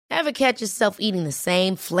Ever catch yourself eating the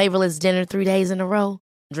same flavorless dinner 3 days in a row?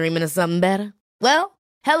 Dreaming of something better? Well,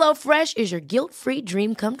 HelloFresh is your guilt-free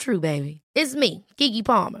dream come true, baby. It's me, Keke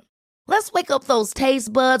Palmer. Let's wake up those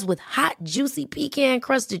taste buds with hot, juicy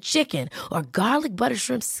pecan-crusted chicken or garlic butter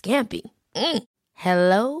shrimp scampi.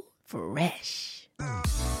 Hello Fresh.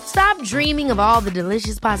 Stop dreaming of all the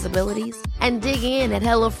delicious possibilities and dig in at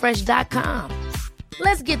HelloFresh.com.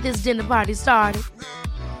 Let's get this dinner party started.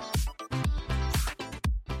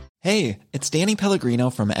 Hey, it's Danny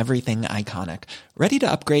Pellegrino from Everything Iconic. Ready to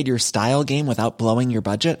upgrade your style game without blowing your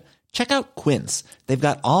budget? Check out Quince. They've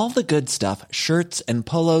got all the good stuff, shirts and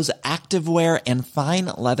polos, activewear, and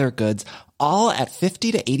fine leather goods, all at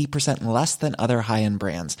 50 to 80% less than other high-end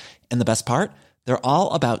brands. And the best part? They're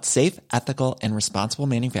all about safe, ethical, and responsible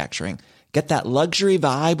manufacturing. Get that luxury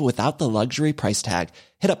vibe without the luxury price tag.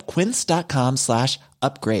 Hit up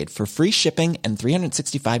quince.com/upgrade for free shipping and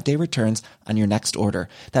 365-day returns on your next order.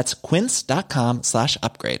 That's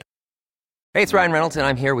quince.com/upgrade. Hey, it's Ryan Reynolds, and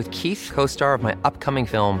I'm here with Keith, co-star of my upcoming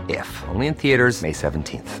film, If, only in theaters May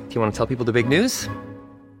 17th. Do you want to tell people the big news?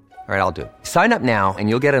 All right, I'll do it. Sign up now and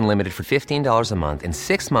you'll get unlimited for $15 a month and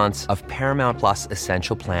 6 months of Paramount Plus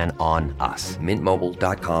Essential Plan on us.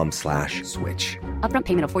 MintMobile.com/switch. Upfront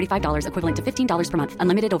payment of $45 equivalent to $15 per month.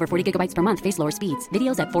 Unlimited over 40 gigabytes per month. Face lower speeds.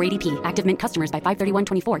 Videos at 480p. Active Mint customers by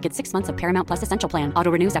 531.24 get 6 months of Paramount Plus Essential Plan. Auto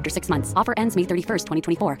renews after 6 months. Offer ends May 31st,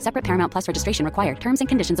 2024. Separate Paramount Plus registration required. Terms and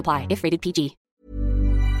conditions apply if rated PG.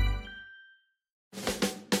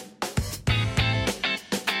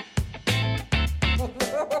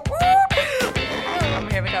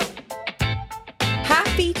 Here we go.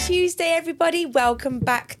 Happy Tuesday, everybody. Welcome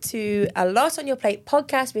back to A Lot on Your Plate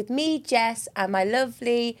podcast with me, Jess, and my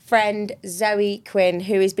lovely friend Zoe Quinn,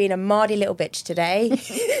 who has been a mardy little bitch today.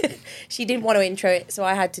 She didn't want to intro it, so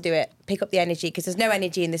I had to do it. Pick up the energy, because there's no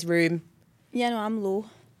energy in this room. Yeah, no, I'm low.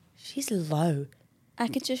 She's low. I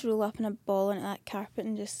could just roll up in a ball on that carpet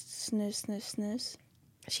and just snooze, snooze, snooze.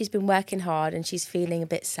 She's been working hard and she's feeling a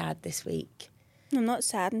bit sad this week. I'm not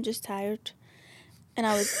sad, I'm just tired. And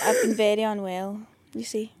I've been very unwell, you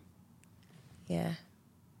see. Yeah.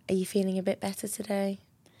 Are you feeling a bit better today?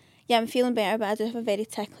 Yeah, I'm feeling better, but I do have a very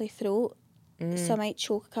tickly throat. So I might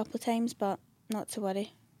choke a couple of times, but not to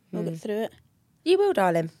worry. We'll get through it. You will,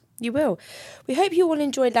 darling. You will. We hope you all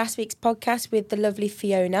enjoyed last week's podcast with the lovely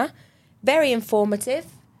Fiona. Very informative.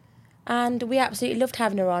 And we absolutely loved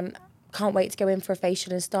having her on. Can't wait to go in for a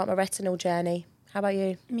facial and start my retinol journey. How about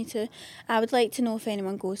you? Me too. I would like to know if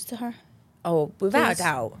anyone goes to her. Oh, without a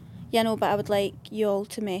doubt. Yeah, no, but I would like you all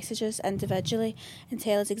to message us individually and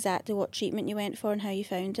tell us exactly what treatment you went for and how you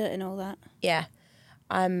found it and all that. Yeah.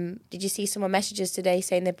 Did you see someone messages today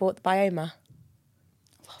saying they bought the Bioma?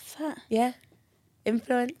 Love that. Yeah.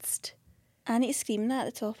 Influenced. I need to scream that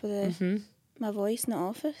at the top of my voice in the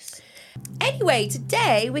office. Anyway,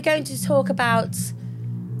 today we're going to talk about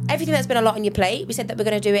everything that's been a lot on your plate. We said that we're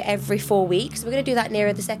going to do it every 4 weeks. We're going to do that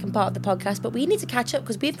nearer the second part of the podcast, but we need to catch up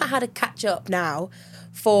because we've not had a catch up now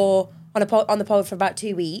on the pod for about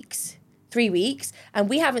 3 weeks, and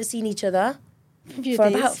we haven't seen each other for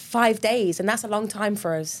about 5 days, and that's a long time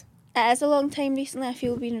for us. It is a long time recently. I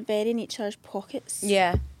feel we've been very in each other's pockets.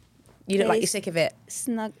 Yeah. You look like you're sick of it.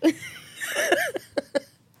 Snug.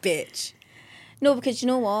 Bitch. No, because you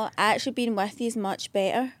know what? Actually being with you is much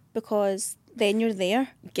better because then you're there.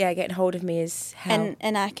 Yeah, getting hold of me is hell.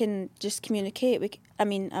 And I can just communicate. I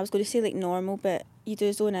mean, I was going to say like normal, but you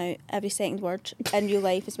do zone out every second word in real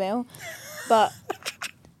life as well. But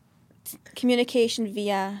communication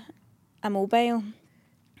via a mobile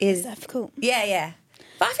is difficult. Yeah, yeah.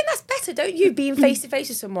 But I think that's better, don't you? Being face to face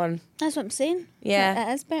with someone. That's what I'm saying. Yeah,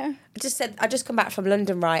 it is better. I just come back from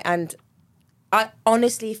London, right? And I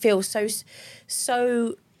honestly feel so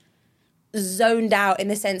zoned out in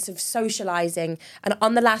the sense of socialising. And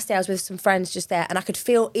on the last day, I was with some friends just there, and I could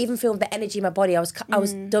feel the energy in my body. I was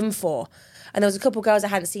done for. And there was a couple of girls I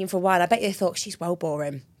hadn't seen for a while. I bet they thought she's well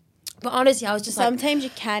boring. But honestly, I was just sometimes you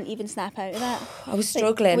can't even snap out of that. I was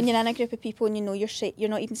struggling. When you're in a group of people and you know you're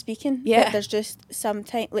not even speaking. Yeah. But there's just some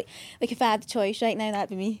time, like if I had the choice right now, that'd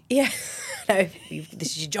be me. Yeah. No,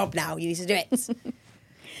 this is your job now. You need to do it.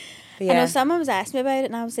 Yeah. I know someone was asking me about it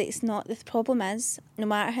and I was like, it's not, the problem is, no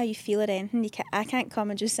matter how you feel or anything, I can't come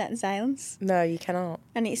and just sit in silence. No, you cannot.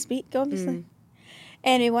 I need to speak, obviously.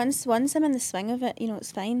 Anyway, once I'm in the swing of it,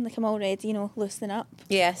 it's fine. Like I'm already, loosening up.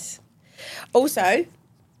 Yes. Also,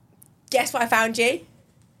 guess what I found you?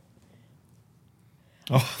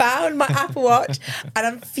 Oh. Found my Apple Watch and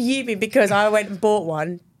I'm fuming because I went and bought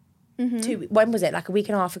one. When was it? Like a week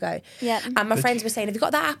and a half ago. Yeah. And my friends were saying, have you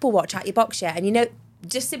got that Apple Watch out your box yet? And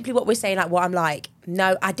just simply what we're saying, like what I'm like.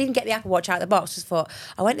 No, I didn't get the Apple Watch out of the box. Just thought,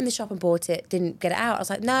 I went in the shop and bought it, didn't get it out. I was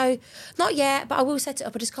like, no, not yet, but I will set it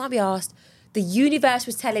up. I just can't be asked. The universe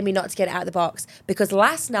was telling me not to get it out of the box because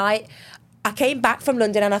last night I came back from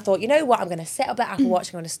London and I thought, you know what, I'm going to set up that Apple Watch.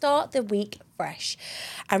 I'm going to start the week fresh.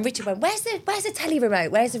 And Richard went, where's the telly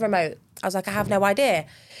remote? Where's the remote? I was like, I have no idea.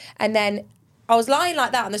 And then I was lying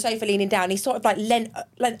like that on the sofa, leaning down. He sort of like leant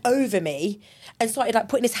over me and started like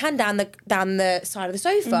putting his hand down the side of the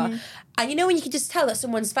sofa. And you know when you can just tell that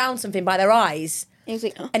someone's found something by their eyes? He was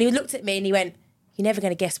like, oh. And he looked at me and he went, you're never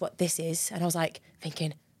going to guess what this is. And I was like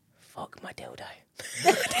thinking, fuck my dildo.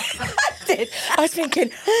 I was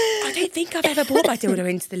thinking, I don't think I've ever brought my dildo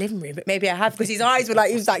into the living room, but maybe I have because his eyes were like,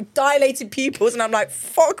 he was like dilated pupils, and I'm like,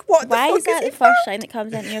 fuck, what the fuck Why is that the first sign that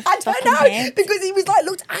comes into your I don't fucking know, head? because he was like,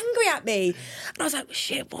 looked angry at me. And I was like,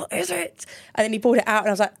 shit, what is it? And then he pulled it out and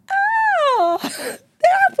I was like, oh, the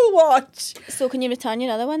Apple Watch. So can you return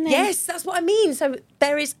your other one then? Yes, that's what I mean. So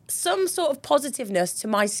there is some sort of positiveness to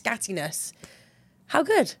my scattiness. How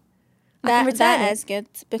good. That is good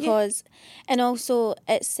because, and also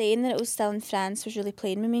it's saying that it was still in France was really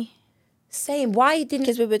playing with me. Same. Why didn't...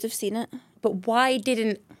 Because we would have seen it. But why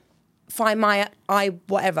didn't Find My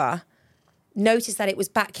whatever notice that it was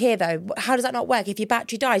back here though? How does that not work? If your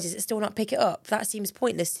battery dies, does it still not pick it up? That seems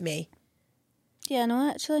pointless to me. Yeah, I know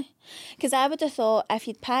actually. Because I would have thought if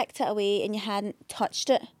you'd packed it away and you hadn't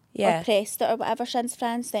touched it or pressed it or whatever since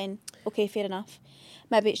France, then okay, fair enough.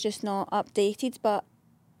 Maybe it's just not updated, but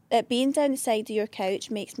it being down the side of your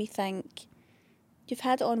couch makes me think you've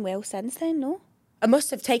had it on well since then, no? I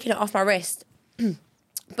must have taken it off my wrist.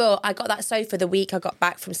 But I got that sofa the week I got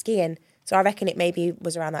back from skiing. So I reckon it maybe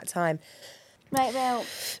was around that time. Right, well,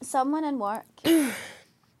 someone in work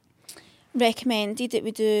recommended that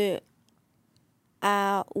we do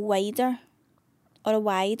a wider or a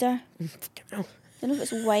wider. I don't know if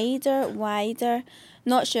it's wider,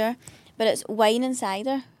 not sure. But it's wine and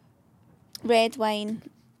cider. Red wine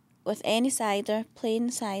with any cider,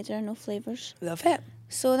 plain cider, no flavours. Love it.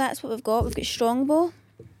 So that's what we've got. We've got Strongbow.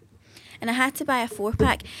 And I had to buy a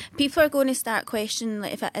 4-pack. People are going to start questioning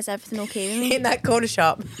like, is everything okay with me. In that corner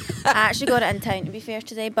shop. I actually got it in town, to be fair,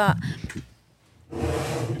 today. But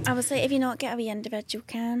I was like, if you not get a wee individual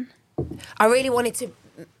can. I really wanted to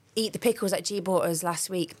eat the pickles that G bought us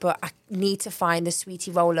last week, but I need to find the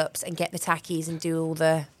sweetie roll-ups and get the tackies and do all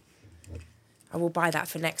the... I will buy that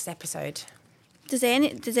for next episode. Does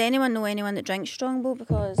anyone know anyone that drinks Strongbow?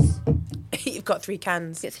 Because... You've got 3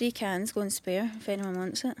 cans. Get 3 cans, go and spare if anyone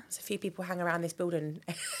wants it. There's a few people hang around this building.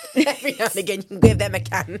 Every now and again you can give them a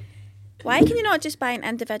can. Why can you not just buy an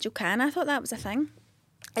individual can? I thought that was a thing.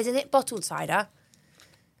 Isn't it bottled cider?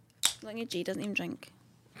 Look at G, doesn't even drink.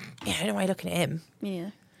 Yeah, I don't know why you're looking at him. Me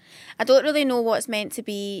neither. I don't really know what's meant to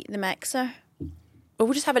be the mixer. Well,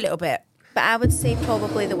 we'll just have a little bit. But I would say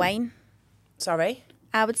probably the wine. Sorry?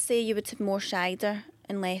 I would say you would have more cider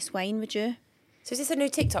and less wine, would you? So is this a new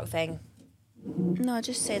TikTok thing? No, I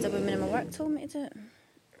just said a woman in my work told me to do it.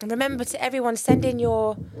 And remember to everyone, send in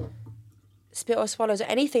your spit or swallows or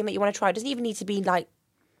anything that you want to try. It doesn't even need to be like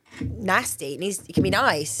nasty. It can be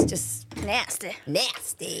nice. Just nasty.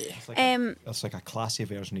 Nasty. It's like a classy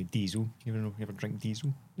version of Diesel. You ever drink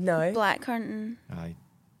Diesel? No. Blackcurrant. Aye.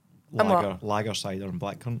 And Lager cider and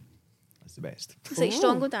blackcurrant. That's the best. It's like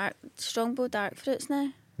Strongbow dark fruits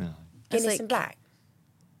now. No. Guinness like, and black.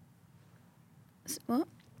 What?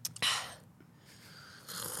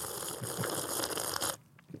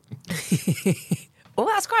 Oh,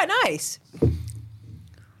 that's quite nice.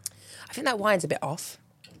 I think that wine's a bit off.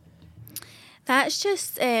 That's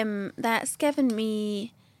just that's given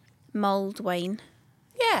me mulled wine.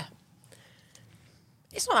 Yeah.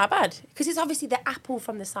 It's not that bad because it's obviously the apple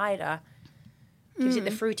from the cider gives it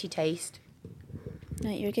the fruity taste.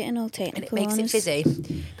 Right, you're getting all technical. And it makes it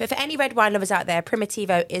fizzy. But for any red wine lovers out there,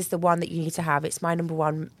 Primitivo is the one that you need to have. It's my number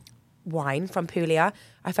one wine from Puglia.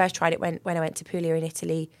 I first tried it when I went to Puglia in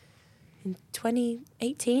Italy in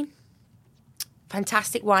 2018.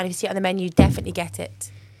 Fantastic wine. If you see it on the menu, definitely get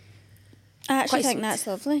it. I actually Quite think sweet. that's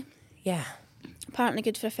lovely. Yeah. Apparently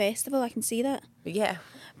good for a festival, I can see that. But yeah.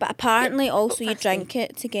 But apparently also you fasting. drink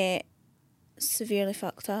it to get severely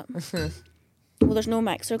fucked up. Well, there's no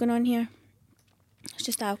mixer going on here. It's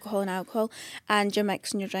just alcohol, and you're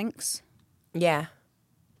mixing your drinks. Yeah.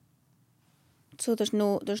 So there's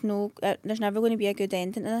never going to be a good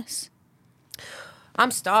ending to this.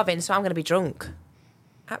 I'm starving, so I'm going to be drunk.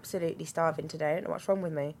 Absolutely starving today. I don't know what's wrong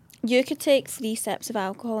with me. You could take 3 sips of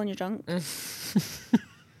alcohol and you're drunk.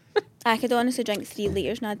 I could honestly drink 3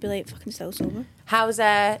 litres and I'd be like fucking still sober. How's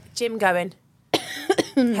gym going?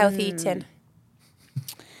 Healthy eating?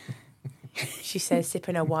 She says,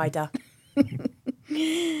 sipping a wider.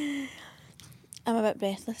 I'm a bit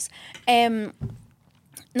breathless.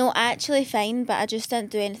 No, actually fine, but I just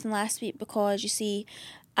didn't do anything last week because, you see,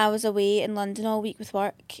 I was away in London all week with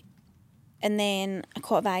work and then I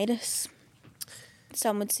caught a virus.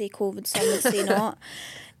 Some would say COVID, some would say not.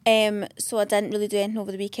 So I didn't really do anything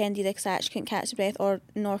over the weekend either because I actually couldn't catch a breath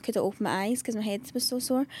nor could I open my eyes because my head was so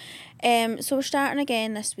sore. So we're starting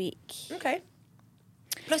again this week. Okay.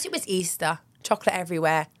 Plus it was Easter. Chocolate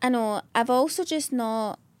everywhere. I know. I've also just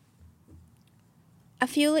not... I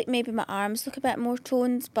feel like maybe my arms look a bit more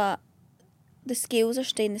toned, but the scales are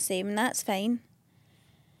staying the same and that's fine.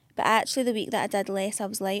 But actually the week that I did less, I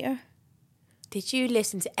was lighter. Did you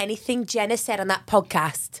listen to anything Jenna said on that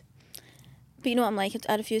podcast? But you know what I'm like?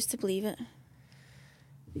 I refuse to believe it.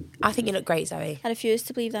 I think you look great, Zoe. I refuse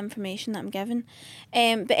to believe the information that I'm given.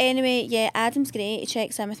 But anyway, yeah, Adam's great. He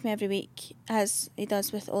checks in with me every week, as he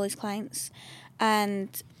does with all his clients.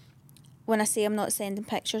 And when I say I'm not sending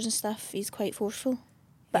pictures and stuff, he's quite forceful.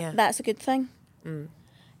 But that's a good thing.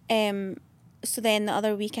 So then the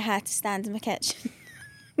other week I had to stand in my kitchen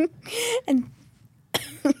and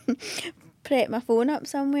prep my phone up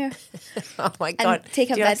somewhere. Oh my God. And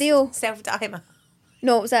take a video. Self-timer.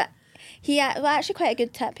 No, it was actually quite a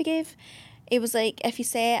good tip he gave. It was like, if you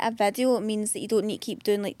set a video, it means that you don't need to keep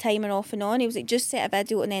doing like timer off and on. He was like, just set a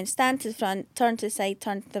video and then stand to the front, turn to the side,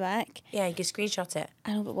 turn to the back. Yeah, you can screenshot it.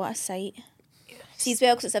 I know, but what a sight. See, as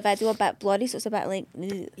well, because it's a video a bit blurry, so it's a bit like...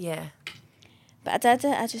 Ugh. Yeah. But I did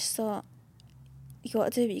it, I just thought, you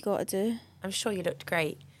got to do what you got to do. I'm sure you looked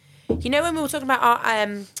great. You know when we were talking about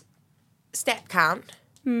our step count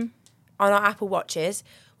on our Apple Watches?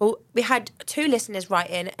 Well, we had 2 listeners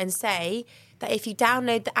write in and say that if you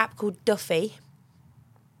download the app called Duffy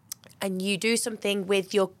and you do something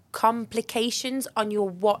with your complications on your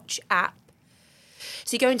watch app,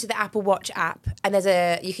 so you go into the Apple Watch app and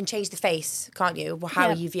you can change the face, can't you?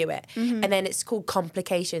 How you view it. Mm-hmm. And then it's called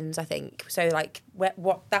complications, I think. So like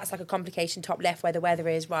that's like a complication top left where the weather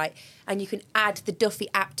is, right? And you can add the Duffy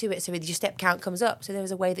app to it so your step count comes up. So there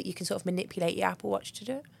was a way that you can sort of manipulate your Apple Watch to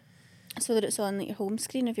do it. So that it's on like your home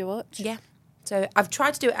screen of your watch? Yeah. So I've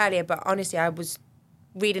tried to do it earlier, but honestly, I was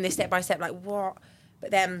reading this step by step, like, what?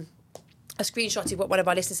 But then I screenshotted what one of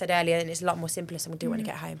our listeners said earlier, and it's a lot more simpler, so I'm going to do it when I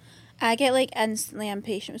get home. I get like instantly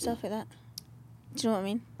impatient with stuff like that. Do you know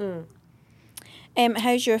what I mean?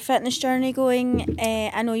 How's your fitness journey going?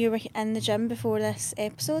 I know you were in the gym before this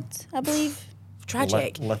episode, I believe.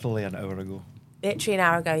 Tragic. Literally an hour ago. Literally an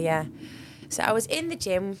hour ago, yeah. So I was in the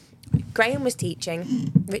gym. Graham was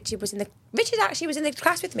teaching. Richard actually was in the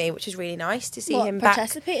class with me, which was really nice to see him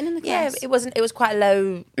participating in the class? Yeah, it was quite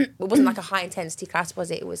low. It wasn't like a high intensity class, was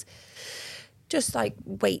it? It was just like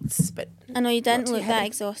weights, but I know you didn't look that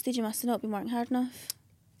exhausted. You must have not been working hard enough.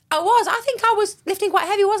 I was. I think I was lifting quite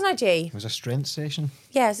heavy, wasn't I, G? It was a strength session.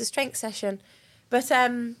 Yeah, it was a strength session. But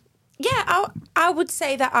yeah, I would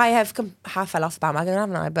say that I have fell off the bandwagon,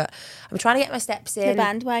 haven't I? But I'm trying to get my steps in. The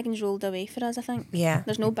bandwagon's rolled away for us, I think. Yeah.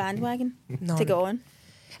 There's no bandwagon to go on.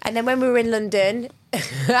 And then when we were in London,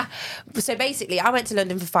 so basically I went to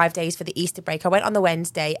London for 5 days for the Easter break. I went on the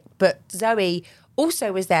Wednesday, but Zoe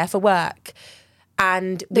also was there for work.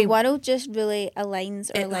 And the world just really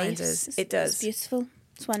aligns our lives. It does. It's beautiful.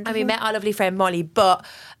 It's wonderful. And we met our lovely friend Molly. But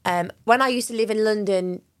when I used to live in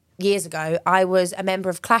London years ago, I was a member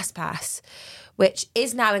of ClassPass, which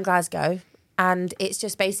is now in Glasgow. And it's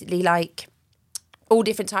just basically like all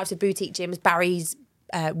different types of boutique gyms, Barry's,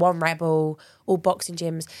 One Rebel, all boxing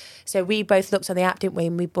gyms. So we both looked on the app, didn't we?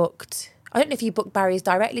 And we booked... I don't know if you booked Barry's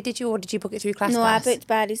directly, did you? Or did you book it through ClassPass? No, I booked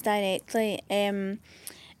Barry's directly.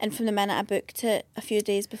 And from the minute I booked it a few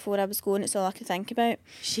days before I was going, it's all I could think about.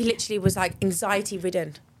 She literally was like anxiety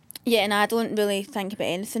ridden. Yeah, and I don't really think about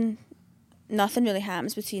anything. Nothing really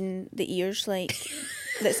happens between the ears, like,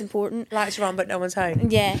 that's important. Lights are on, but no one's home.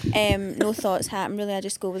 Yeah, no thoughts happen really. I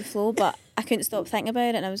just go with the flow. But I couldn't stop thinking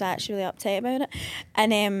about it, and I was actually really uptight about it.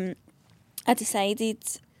 And I decided,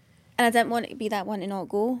 and I didn't want it to be that one to not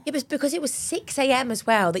go. Yeah, but because it was 6 a.m. as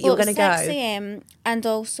well that you were going to go. 6 a.m. and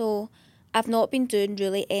also... I've not been doing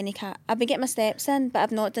really any I've been getting my steps in, but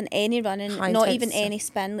I've not done any running, not even any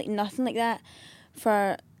spin, like nothing like that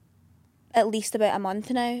for at least about a month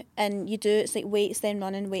now. And you do, it's like weights then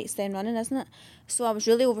running, isn't it? So I was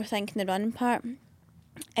really overthinking the running part.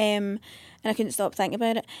 And I couldn't stop thinking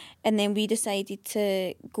about it. And then we decided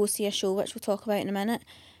to go see a show, which we'll talk about in a minute.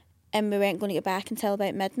 And we weren't going to get back until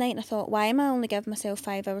about midnight. And I thought, why am I only giving myself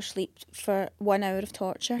 5 hours sleep for 1 hour of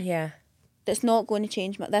torture? Yeah. That's not going to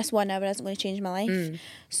change this 1 hour isn't going to change my life.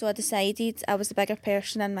 So I decided I was the bigger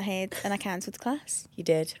person in my head and I cancelled class. You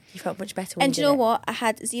did. You felt much better when and you know what? I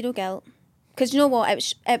had zero guilt. Because you know what?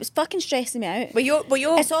 It was fucking stressing me out. But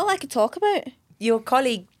it's all I could talk about. Your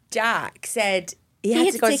colleague Jack said he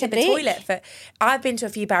had to go to the toilet. I've been to a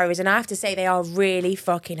few barriers and I have to say they are really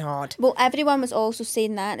fucking hard. Well, everyone was also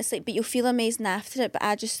saying that. It's like, but you'll feel amazing after it. But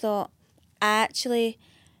I just thought, I actually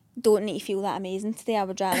don't need to feel that amazing today. I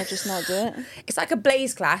would rather just not do it. It's like a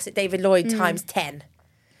Blaze class at David Lloyd times 10.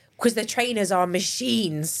 Because the trainers are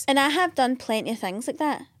machines. And I have done plenty of things like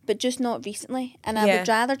that, but just not recently. And I would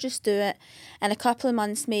rather just do it in a couple of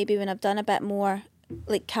months maybe when I've done a bit more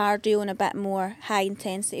like cardio and a bit more high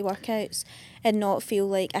intensity workouts and not feel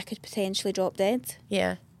like I could potentially drop dead.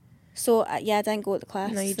 Yeah. So, I didn't go to the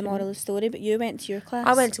class, the moral of the story, but you went to your class.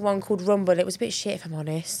 I went to one called Rumble. It was a bit shit, if I'm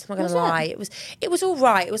honest. I'm not going to lie. It was all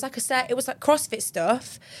right. It was like CrossFit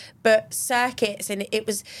stuff, but circuits, and it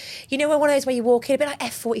was, you know, one of those where you walk in, a bit like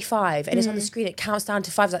F45, and it's on the screen, it counts down to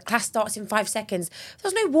 5, it's like class starts in 5 seconds. There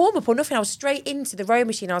was no warm-up or nothing. I was straight into the row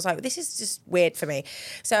machine. I was like, this is just weird for me.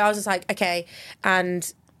 So I was just like, okay,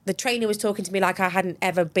 and the trainer was talking to me like I hadn't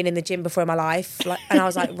ever been in the gym before in my life, and I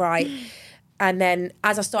was like, right. And then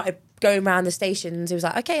as I started going around the stations, it was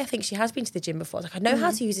like, okay, I think she has been to the gym before. I was like, I know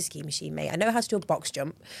how to use a ski machine, mate. I know how to do a box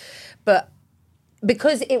jump. But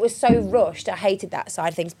because it was so rushed, I hated that side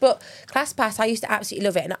of things. But ClassPass, I used to absolutely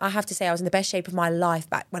love it. And I have to say I was in the best shape of my life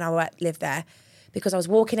back when I lived there, because I was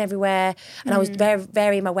walking everywhere and I was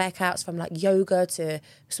varying my workouts from like yoga to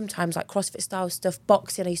sometimes like CrossFit style stuff,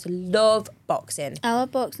 boxing. I used to love boxing. I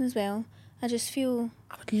love boxing as well. I just feel...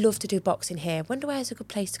 I would love to do boxing here. Wonder where's a good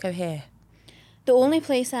place to go here? The only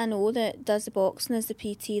place I know that does the boxing is the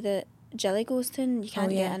PT that Jilly goes to, and you can't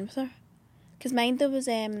get in with her. Because mine there was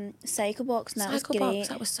cycle box, and that was great.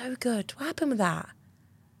 That was so good. What happened with that?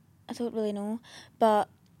 I don't really know. But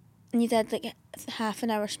you did like half an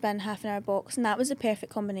hour spin, half an hour box, and that was a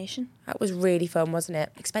perfect combination. That was really fun, wasn't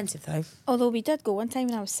it? Expensive though. Although we did go one time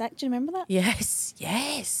when I was sick. Do you remember that?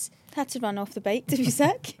 Yes. Had to run off the bike to be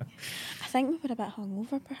sick. I think we were a bit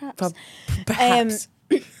hungover, perhaps. Perhaps.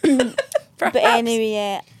 But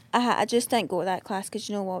anyway, I just didn't go to that class because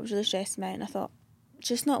you know what, it was really stressing me out, and I thought, it's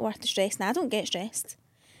just not worth the stress. And I don't get stressed.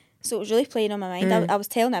 So it was really playing on my mind. I was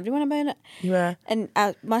telling everyone about it. You were? And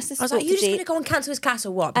I must have I was like, are you just going to go and cancel his class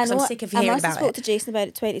or what? Because I'm sick of hearing about it. I must have spoke to Jason about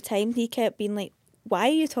it 20 times. He kept being like, why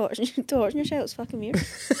are you torturing yourself? It's fucking weird.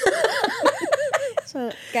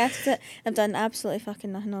 So guessed it. I've done absolutely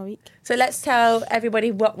fucking nothing all week. So let's tell everybody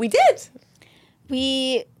what we did.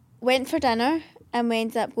 We went for dinner and we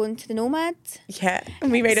ended up going to the Nomad. Yeah, and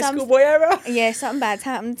we made a schoolboy error. Yeah, something bad's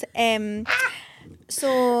happened.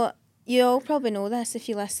 So you all probably know this if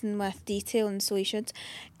you listen with detail, and so you should.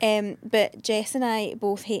 But Jess and I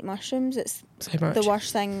both hate mushrooms. It's so much. The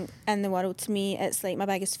worst thing in the world to me. It's like my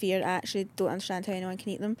biggest fear. I actually don't understand how anyone can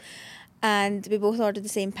eat them. And we both ordered the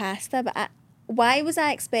same pasta, but why was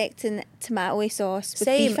I expecting tomato sauce with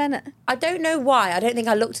beef in it? I don't know why. I don't think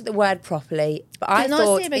I looked at the word properly, but I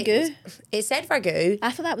thought it said ragu. It said ragu.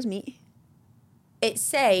 I thought that was meat. It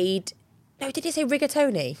said, no, did it say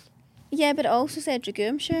rigatoni? Yeah, but it also said ragu,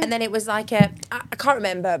 I'm sure. And then it was like I can't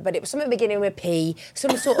remember, but it was something beginning with P,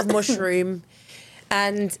 some sort of mushroom,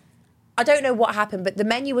 and I don't know what happened, but the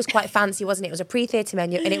menu was quite fancy, wasn't it? It was a pre-theatre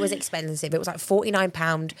menu, and it was expensive. It was like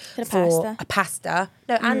 £49 for a pasta.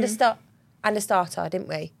 No, and a starter, didn't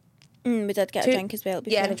we? We did get a drink as well.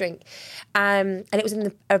 Yeah, and a drink. And it was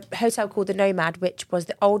in a hotel called the Nomad, which was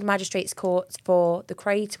the old magistrates' courts for the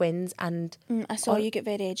Cray twins. And I saw you get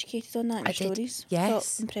very educated on that in your stories.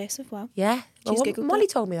 Yes. Impressive, wow. Yeah. Molly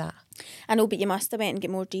told me that. I know, but you must have went and get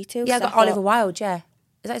more details. Yeah, I got Oliver Wilde, yeah.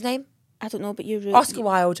 Is that his name? I don't know, but you're really... Oscar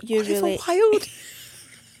Wilde. You're Wilde.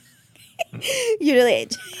 You're really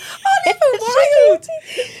edgy. Oliver Wilde.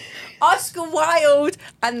 Oscar Wilde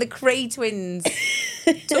and the Cray twins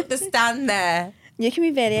took the stand there. You can be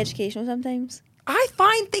very educational sometimes. I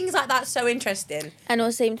find things like that so interesting. I know,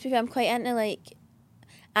 same to me. I'm quite into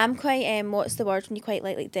I'm quite, what's the word when you quite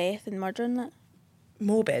like death and murder and that?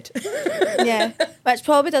 Morbid. Yeah, which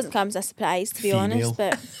probably doesn't come as a surprise, to be honest,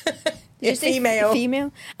 but... You're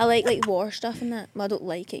female. I like war stuff and that. Well, I don't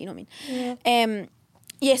like it, you know what I mean?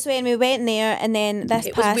 Yeah, so anyway, we went there, and then this pasta...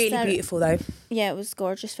 It was really beautiful, though. Yeah, it was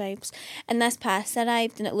gorgeous vibes. And this pasta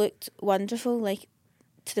arrived, and it looked wonderful, like,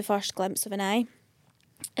 to the first glimpse of an eye.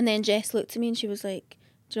 And then Jess looked at me, and she was like,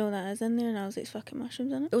 do you know what that is in there? And I was like, it's fucking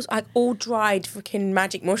mushrooms in it. It was like all dried freaking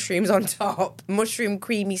magic mushrooms on top. Mushroom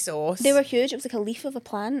creamy sauce. They were huge. It was like a leaf of a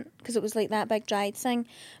plant, because it was like that big dried thing.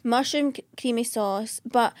 Mushroom creamy sauce.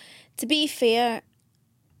 But to be fair...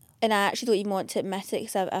 And I actually don't even want to admit it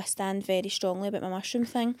because I stand very strongly about my mushroom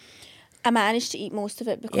thing. I managed to eat most of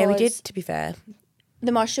it because... Yeah, we did, to be fair.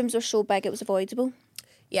 The mushrooms were so big it was avoidable.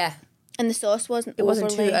 Yeah. And the sauce wasn't It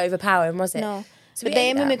wasn't too overpowering, was it? No. So but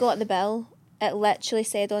then when we got the bill, it literally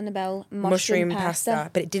said on the bill, mushroom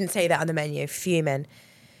pasta. But it didn't say that on the menu. Fuming.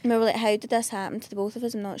 And we were like, how did this happen to the both of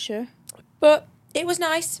us? I'm not sure. But it was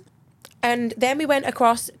nice. And then we went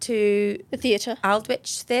across to... The theatre.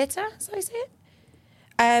 Aldwych Theatre, is that how you say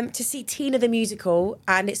it? To see Tina the Musical.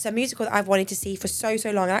 And it's a musical that I've wanted to see for so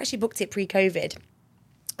long. I actually booked it pre-COVID.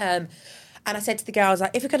 And I said to the girls,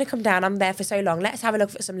 like, if we're going to come down, I'm there for so long, let's have a look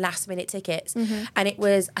for some last-minute tickets. Mm-hmm. And it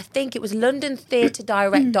was, I think it was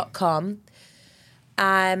londontheatredirect.com.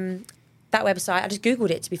 That website, I just Googled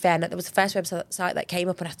it, to be fair, and that was the first website that came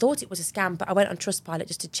up, and I thought it was a scam, but I went on Trustpilot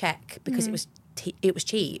just to check because it was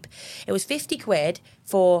cheap. It was 50 quid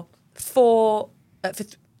for for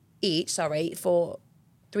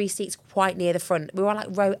 3 seats quite near the front. We were on like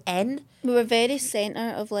row N. We were very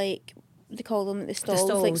centre of, like, they call them the stalls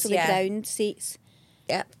like, so the ground seats.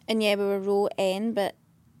 Yeah. And yeah, we were row N, but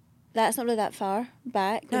that's not really that far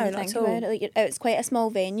back when you think about it. Like, it's quite a small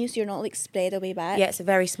venue, so you're not like spread away back. Yeah, it's a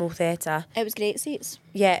very small theatre. It was great seats.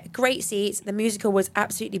 Yeah, great seats. The musical was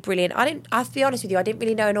absolutely brilliant. I'll be honest with you, I didn't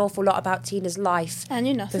really know an awful lot about Tina's life. I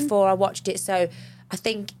knew nothing before I watched it, so I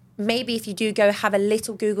think maybe if you do go, have a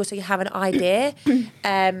little Google so you have an idea.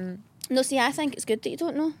 No, see, I think it's good that you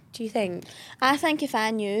don't know. Do you think? I think if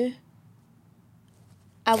I knew,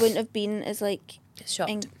 I wouldn't have been as like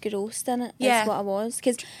shocked, engrossed in it as what I was,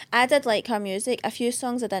 because I did like her music. A few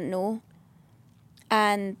songs I didn't know,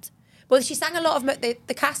 and well, she sang a lot of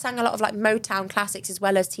the cast sang a lot of like Motown classics as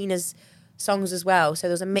well as Tina's songs as well. So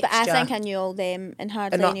there was a mixture. But I think I knew all them and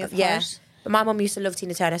hardly any of hers. But my mum used to love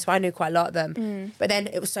Tina Turner, so I knew quite a lot of them. But then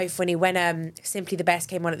it was so funny when Simply the Best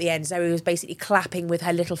came on at the end. Zoe was basically clapping with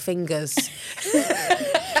her little fingers.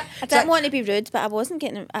 I didn't want to be rude, but I wasn't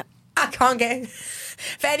getting. I can't get.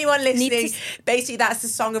 For anyone listening, basically that's the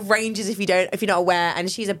song of Rangers if you're not aware. And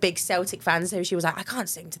she's a big Celtic fan, so she was like, I can't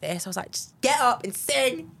sing to this. I was like, just get up and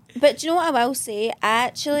sing. But do you know what I will say?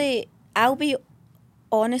 I'll be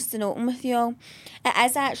honest and open with you all. It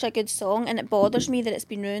is actually a good song, and it bothers me that it's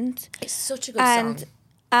been ruined. It's such a good song. And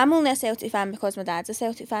I'm only a Celtic fan because my dad's a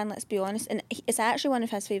Celtic fan, let's be honest, and it's actually one of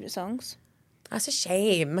his favourite songs. That's a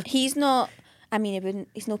shame. He's not, I mean,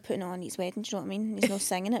 he's not putting it on his wedding, do you know what I mean? He's not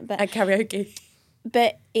singing it, but... At karaoke.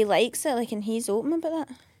 But he likes it, like, and he's open about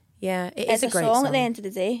that. Yeah, it's a great song at the end of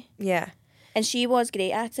the day. Yeah. And she was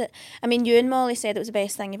great at it. I mean, you and Molly said it was the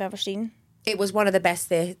best thing you've ever seen. It was one of the best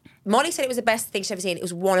things. Molly said it was the best thing she's ever seen. It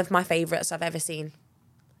was one of my favourites I've ever seen.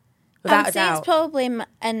 Without a doubt. It's probably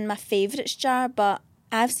in my favourites jar, but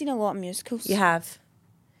I've seen a lot of musicals. You have.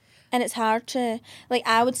 And it's hard to... Like,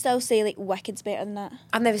 I would still say, like, Wicked's better than that.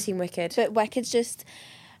 I've never seen Wicked. But Wicked's just...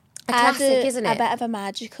 A classic, isn't it? A bit of a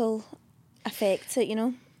magical effect to it, you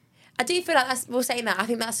know? I do feel like we're saying that. I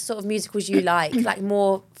think that's the sort of musicals you like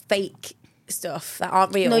more fake stuff that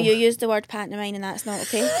aren't real. No, you used the word pantomime and that's not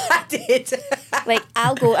okay. I did. Like,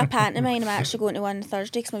 I'll go to a pantomime. I'm actually going to one on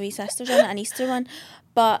Thursday because my wee sister's in it, an Easter one.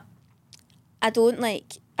 But I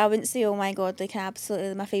wouldn't say, oh my God, like,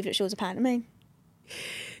 absolutely my favourite show's a pantomime.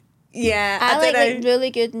 Yeah, I don't know. like really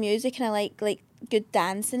good music, and I like good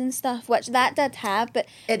dancing and stuff, which that did have, but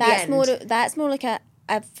that's more like a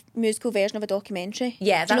musical version of a documentary.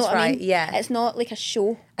 Yeah, that's right. I mean? Yeah, it's not like a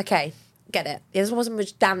show. Okay, get it. There wasn't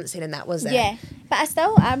much dancing in that, was there? Yeah, but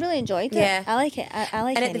I really enjoyed it. Yeah, I like it. I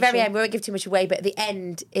like it. And at the very end, we won't give too much away, but at the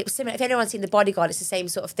end, it was similar. If anyone's seen The Bodyguard, it's the same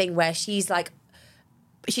sort of thing where she's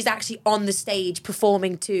actually on the stage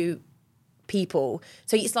performing to people,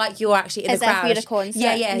 so it's like you're actually in the crowd. As if you're at a concert.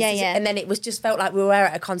 Yeah. And then it was just felt like we were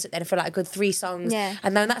at a concert then for like a good 3 songs. Yeah.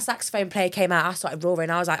 And then that saxophone player came out, I started roaring.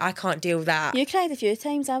 I was like, I can't deal with that. You cried a few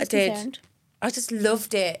times. I was concerned. I just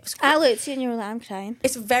loved it. I looked at you and you were like, I'm crying.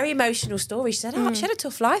 It's a very emotional story. She said, she had a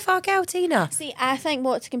tough life, our girl Tina. See, I think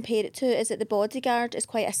what to compare it to is that The Bodyguard is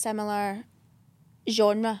quite a similar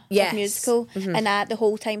genre of musical, and the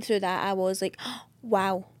whole time through that I was like, oh,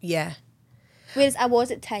 wow. Yeah. Whereas I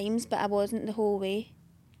was at times, but I wasn't the whole way.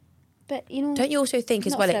 But, you know... Don't you also think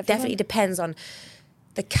as well, it definitely depends on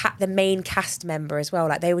the main cast member as well.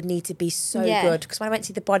 Like, they would need to be so good. Because when I went to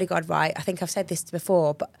see The Bodyguard, right, I think I've said this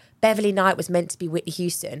before, but Beverly Knight was meant to be Whitney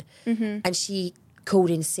Houston, and she called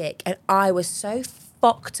in sick, and I was so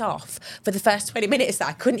fucked off for the first 20 minutes that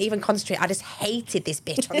I couldn't even concentrate. I just hated this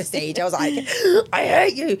bitch on the stage. I was like, I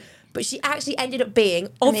hate you. But she actually ended up being,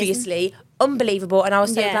 obviously, unbelievable, and I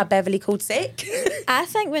was so glad Beverly called sick. I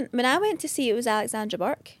think when I went to see it was Alexandra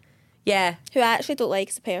Burke. Yeah. Who I actually don't like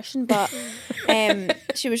as a person, but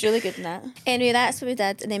she was really good in that. Anyway, that's what we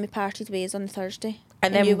did, and then we parted ways on Thursday.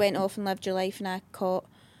 And then you went off and lived your life, and I caught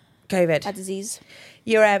COVID. A disease.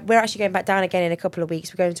 We're actually going back down again in a couple of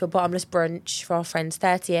weeks. We're going to a bottomless brunch for our friend's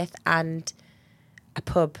 30th and a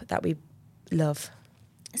pub that we love.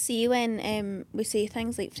 See, when we say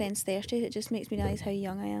things like friends 30, it just makes me realise how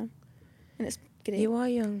young I am. And it's great. You are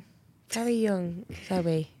young. Very young,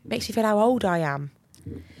 Zoe. Makes me feel how old I am.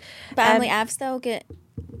 But I'm like, I've still got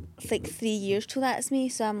like 3 years till that's me,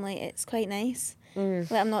 so I'm like, it's quite nice.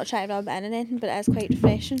 Like, I'm not trying to rub it in or anything, but it is quite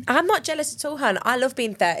refreshing. I'm not jealous at all, hun. I love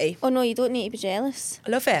being 30. Oh no, you don't need to be jealous. I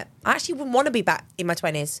love it. I actually wouldn't want to be back in my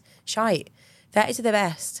 20s. Shite. 30s are the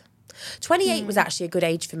best. 28 was actually a good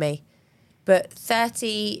age for me. But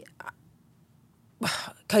 30...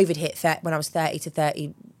 COVID hit when I was 30 to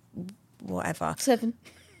 30... whatever. 7.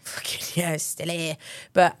 Fucking yeah, it's still here.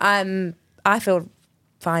 But I feel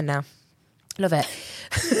fine now. Love it.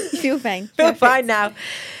 You feel fine. Feel fine now.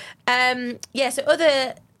 So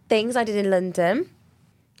other things I did in London.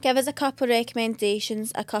 Give us a couple of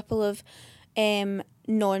recommendations, a couple of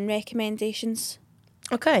non-recommendations.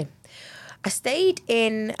 Okay. I stayed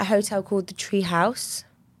in a hotel called the Tree House.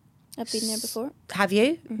 I've been there before. Have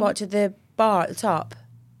you? Mm-hmm. What, to the bar at the top?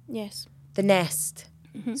 Yes. The Nest.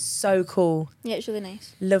 Mm-hmm. So cool. Yeah, it's really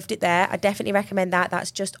nice. Loved it there. I definitely recommend that. That's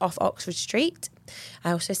just off Oxford Street.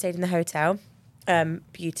 I also stayed in the hotel.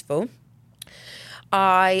 Beautiful.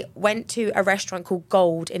 I went to a restaurant called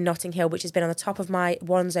Gold in Notting Hill, which has been on the top of my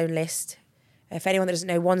One Zone list. If anyone that doesn't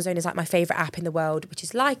know, One Zone is like my favourite app in the world, which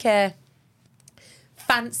is like a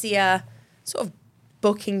fancier sort of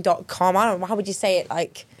booking.com. I don't know, how would you say it?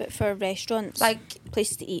 Like, but for restaurants, like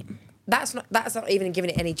places to eat. That's not even giving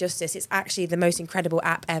it any justice. It's actually the most incredible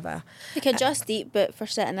app ever. Like a Just Eat, but for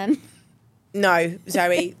sitting in. No,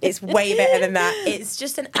 Zoe, it's way better than that. It's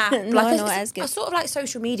just an app. It's good. It's sort of like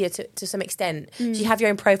social media to some extent. So you have your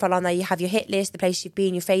own profile on there, you have your hit list, the places you've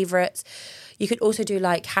been, your favourites. You could also do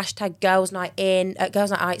like hashtag girls night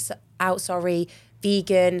out,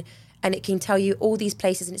 vegan, and it can tell you all these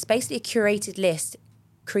places, and it's basically a curated list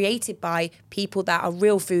created by people that are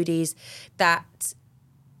real foodies, that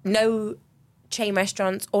no chain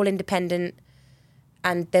restaurants, all independent,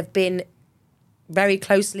 and they've been very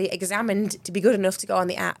closely examined to be good enough to go on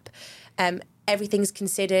the app. Everything's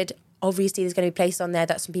considered. Obviously, there's going to be places on there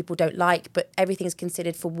that some people don't like, but everything's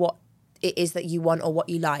considered for what it is that you want or what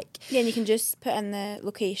you like. Yeah, and you can just put in the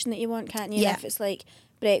location that you want, can't you? Yeah. If it's like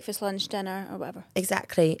breakfast, lunch, dinner, or whatever.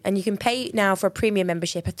 Exactly. And you can pay now for a premium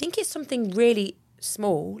membership. I think it's something really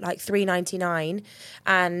small, like $3.99,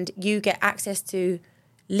 and you get access to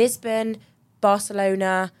Lisbon,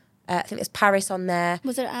 Barcelona, I think there's Paris on there.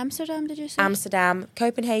 Was there Amsterdam, did you say? Amsterdam.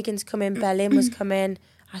 Copenhagen's coming. Berlin was coming.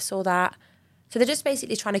 I saw that. So they're just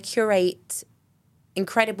basically trying to curate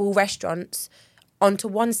incredible restaurants onto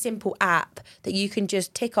one simple app that you can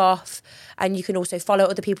just tick off, and you can also follow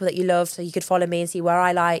other people that you love. So you could follow me and see where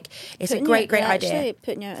I like. It's a great idea. Actually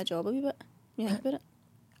putting you out a job a wee bit. You think about it?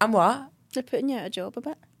 And what? They're putting you out a job a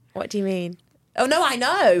bit. What do you mean? Oh no, I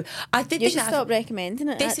know. I did. You should stop recommending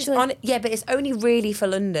it. This actually. is on. Yeah, but it's only really for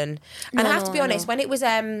London. And I have to be honest. When I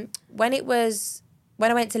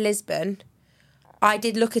went to Lisbon, I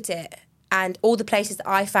did look at it, and all the places that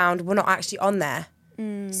I found were not actually on there.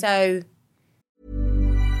 So.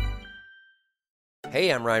 Hey,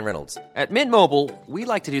 I'm Ryan Reynolds. At Mint Mobile, we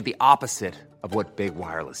like to do the opposite of what Big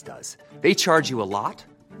Wireless does. They charge you a lot.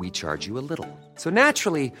 We charge you a little. So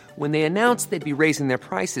naturally, when they announced they'd be raising their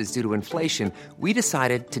prices due to inflation, we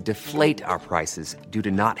decided to deflate our prices due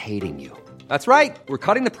to not hating you. That's right. We're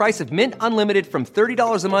cutting the price of Mint Unlimited from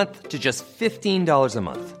 $30 a month to just $15 a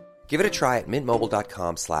month. Give it a try at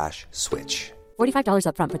mintmobile.com/switch. $45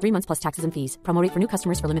 up front for 3 months plus taxes and fees. Promo rate for new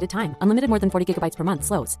customers for limited time. Unlimited more than 40 gigabytes per month.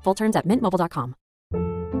 Slows full terms at mintmobile.com.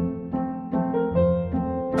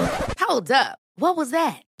 Hold up. What was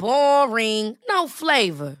that? Boring. No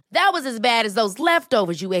flavor. That was as bad as those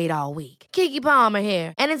leftovers you ate all week. Keke Palmer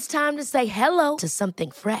here. And it's time to say hello to something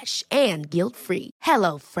fresh and guilt-free.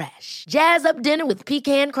 Hello Fresh. Jazz up dinner with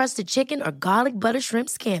pecan-crusted chicken or garlic butter shrimp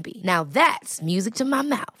scampi. Now that's music to my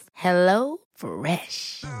mouth. Hello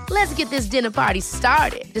Fresh. Let's get this dinner party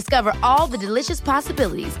started. Discover all the delicious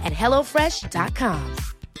possibilities at hellofresh.com.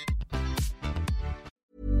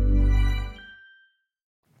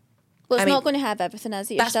 Well, it's not going to have everything,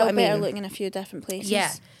 is it? You're still better looking in a few different places.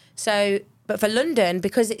 Yeah. So, but for London,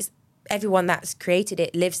 because it's everyone that's created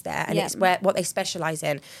it lives there, and it's what they specialise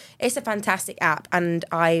in. It's a fantastic app, and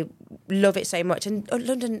I love it so much. And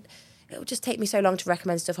London, it will just take me so long to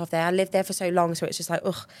recommend stuff off there. I lived there for so long, so it's just like,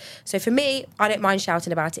 ugh. So for me, I don't mind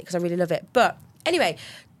shouting about it because I really love it. But anyway,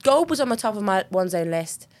 Gold was on the top of my One Zone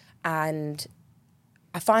list, and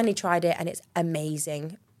I finally tried it, and it's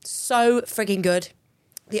amazing. So frigging good.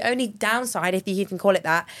 The only downside, if you can call it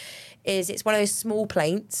that, is it's one of those small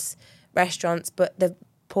plates restaurants, but the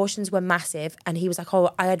portions were massive. And he was like,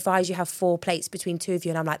 oh, I advise you have 4 plates between 2 of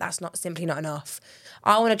you. And I'm like, that's simply not enough.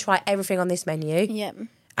 I want to try everything on this menu. Yep.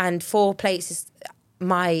 And 4 plates is,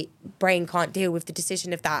 my brain can't deal with the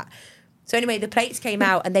decision of that. So anyway, the plates came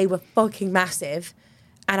out and they were fucking massive.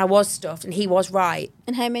 And I was stuffed and he was right.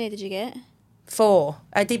 And how many did you get? 4.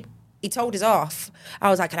 He told us off. I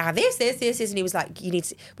was like, can I have this? And he was like, you need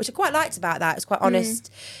to, which I quite liked about that. It's quite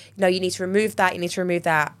honest. You know, you need to remove that.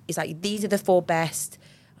 He's like, these are the 4 best.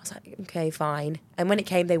 I was like, okay, fine. And when it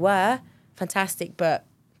came, they were fantastic, but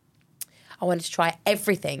I wanted to try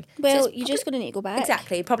everything. Well, you're just going to need to go back.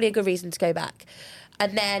 Exactly. Probably a good reason to go back.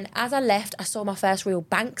 And then as I left, I saw my first real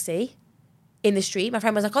Banksy in the street. My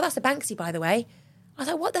friend was like, oh, that's a Banksy, by the way. I was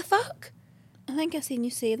like, what the fuck? I think I've seen you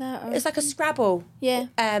say that. It's like a Scrabble. Yeah.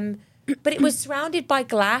 But it was surrounded by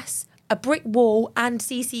glass, a brick wall, and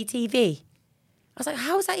CCTV. I was like,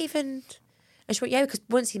 how is that even... And she went, yeah, because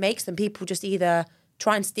once he makes them, people just either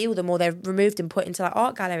try and steal them or they're removed and put into like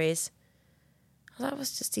art galleries. I was like, that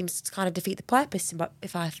just seems to kind of defeat the purpose, to be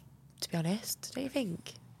honest. Don't you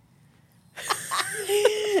think?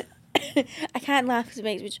 I can't laugh because it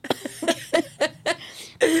makes me...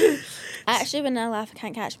 Actually, when I laugh, I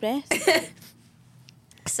can't catch breath.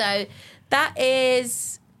 So that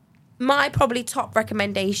is my probably top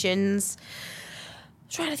recommendations. I'm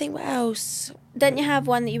trying to think what else. Didn't you have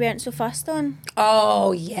one that you weren't so fussed on?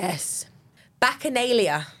 Oh, yes.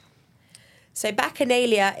 Bacchanalia. So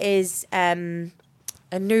Bacchanalia is a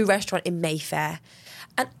new restaurant in Mayfair.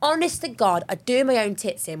 And honest to God, I do my own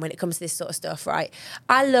tits in when it comes to this sort of stuff, right?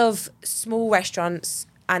 I love small restaurants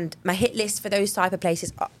and my hit list for those type of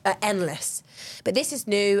places are endless. But this is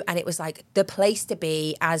new and it was like the place to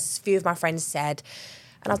be, as a few of my friends said.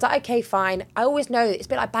 And I was like, okay, fine. I always know it's a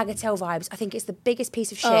bit like Bagatelle vibes. I think it's the biggest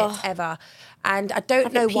piece of shit ever. And I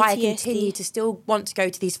don't know why I continue to still want to go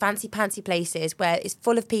to these fancy-pantsy places where it's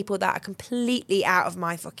full of people that are completely out of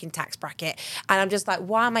my fucking tax bracket. And I'm just like,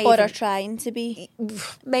 why am I Or are trying to be.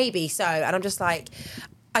 Maybe so. And I'm just like,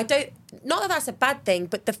 I don't... Not that that's a bad thing,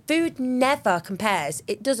 but the food never compares.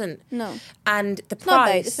 It doesn't. No. And the price... Not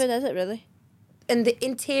about the food, is it, really? And the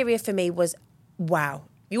interior for me was, wow.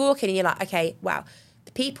 You walk in and you're like, okay, wow.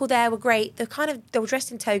 The people there were great. They were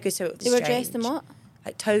dressed in togas, so it was They were dressed in what?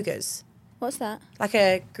 Like togas. What's that? Like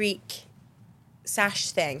a Greek sash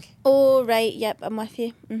thing. Oh, right. Yep, I'm with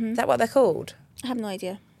you. Mm-hmm. Is that what they're called? I have no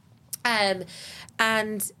idea. And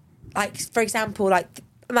like, for example, like,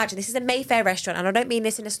 imagine this is a Mayfair restaurant, and I don't mean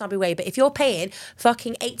this in a snobby way, but if you're paying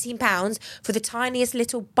fucking £18 for the tiniest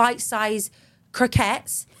little bite-sized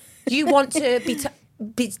croquettes, you want to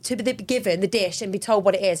be given the dish and be told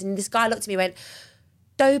what it is. And this guy looked at me and went,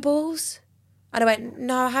 dough balls? And I went,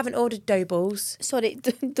 no, I haven't ordered dough balls. Sorry,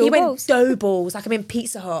 He went, dough balls, like I'm in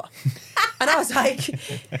Pizza Hut. And I was like,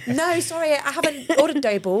 no, sorry, I haven't ordered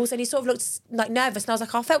dough balls. And he sort of looked like nervous. And I was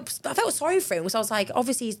like, I felt sorry for him. So I was like,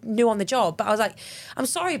 obviously he's new on the job. But I was like, I'm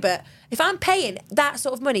sorry, but if I'm paying that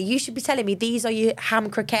sort of money, you should be telling me these are your ham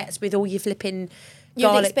croquettes with all your flipping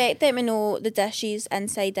garlic. You'd expect them to know the dishes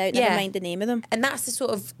inside out, never mind the name of them. And that's the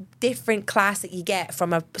sort of different class that you get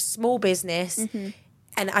from a small business. Mm-hmm.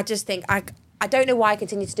 And I just think, I don't know why I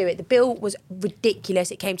continue to do it. The bill was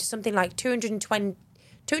ridiculous. It came to something like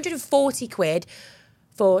 240 quid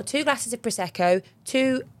for 2 glasses of Prosecco,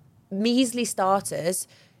 2 measly starters.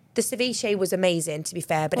 The ceviche was amazing, to be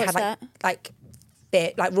fair, but What's it had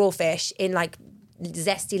like raw fish in like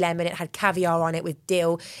zesty lemon. It had caviar on it with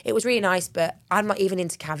dill. It was really nice, but I'm not even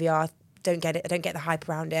into caviar. Don't get it. I don't get the hype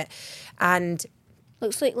around it. And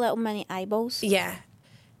looks like little mini eyeballs. Yeah.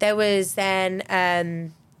 There was then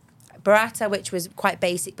burrata, which was quite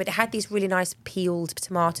basic, but it had these really nice peeled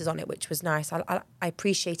tomatoes on it, which was nice. I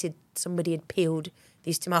appreciated somebody had peeled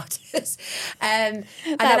these tomatoes. And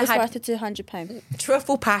that was worth £200.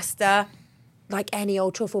 Truffle pasta, like any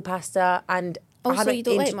old truffle pasta, and I hadn't you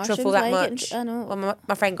don't into like truffle that much. I know. Well,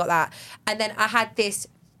 my friend got that, and then I had this.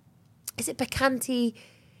 Is it picante?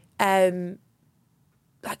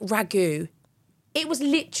 Like ragu. It was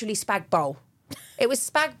literally spag bowl. It was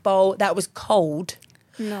spag bowl that was cold.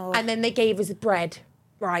 No. And then they gave us bread,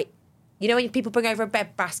 right? You know when people bring over a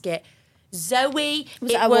bread basket? Zoe,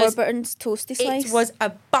 was it Warburton's toasty slice? It was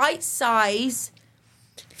a bite-size,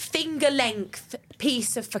 finger-length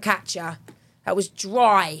piece of focaccia that was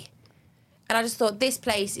dry. And I just thought, this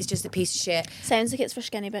place is just a piece of shit. Sounds like it's for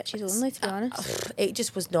skinny bitches only, to be honest. It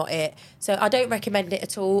just was not it. So I don't recommend it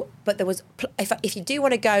at all. But there was, if you do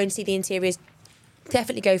want to go and see the interiors,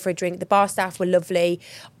 definitely go for a drink. The bar staff were lovely.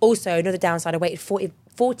 Also, another downside, I waited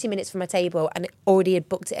 40 minutes for my table and already had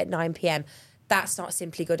booked it at 9 p.m. That's not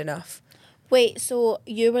simply good enough. Wait, so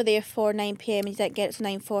you were there for 9 p.m. and you didn't get it till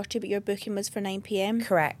 9:40, but your booking was for 9 p.m?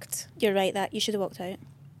 Correct. You're right, that you should have walked out.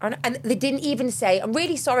 And they didn't even say, I'm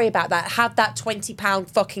really sorry about that, have that £20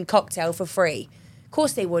 fucking cocktail for free. Of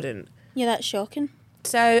course they wouldn't. Yeah, that's shocking.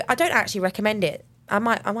 So I don't actually recommend it. I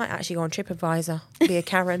might actually go on TripAdvisor, be a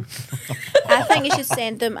Karen. I think you should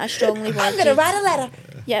send them a strongly worded... I'm going to write a letter.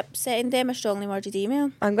 Yep, send them a strongly worded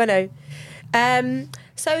email. I'm going to.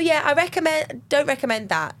 So yeah, don't recommend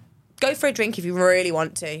that. Go for a drink if you really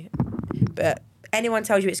want to. But anyone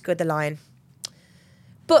tells you it's good, they're lying.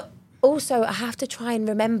 But also, I have to try and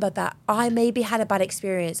remember that I maybe had a bad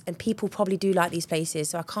experience and people probably do like these places,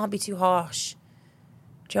 so I can't be too harsh.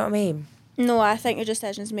 Do you know what I mean? No, I think your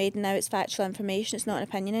decision's made and now it's factual information. It's not an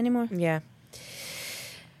opinion anymore. Yeah.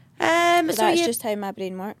 But that's just how my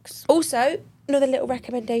brain works. Also, another little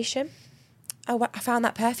recommendation. Oh, I found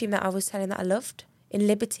that perfume that I was telling that I loved in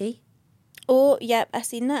Liberty. Oh, yep, I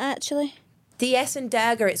seen that actually. DS and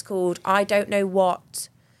Durga, it's called. I don't know what.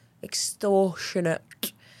 Extortionate.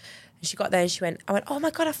 And she got there and I went, oh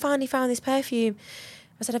my God, I finally found this perfume.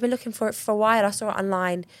 I said, I've been looking for it for a while. I saw it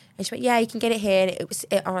online. And she went, yeah, you can get it here.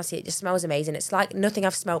 And honestly, it just smells amazing. It's like nothing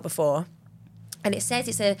I've smelled before. And it says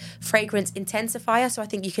it's a fragrance intensifier, so I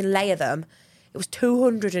think you can layer them. It was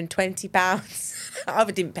 £220. I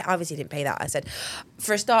obviously didn't pay that. I said,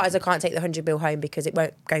 for starters, I can't take the 100 ml home because it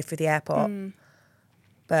won't go through the airport.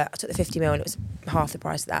 But I took the 50 ml and it was half the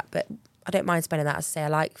price of that. But I don't mind spending that. As I say, I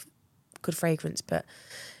like good fragrance, but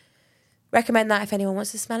recommend that if anyone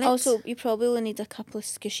wants to smell it. Also, you probably only need a couple of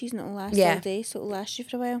squishies and it'll last all day, so it'll last you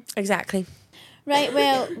for a while. Exactly. Right,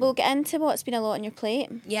 well, we'll get into what's been a lot on your plate.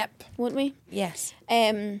 Yep. Won't we? Yes.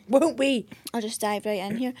 Won't we? I'll just dive right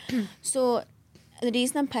in here. So, the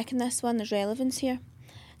reason I'm picking this one, there's relevance here.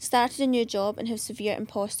 Started a new job and have severe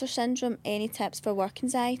imposter syndrome. Any tips for work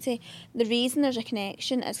anxiety? The reason there's a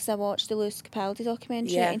connection is because I watched the Lewis Capaldi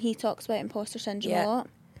documentary and he talks about imposter syndrome a lot.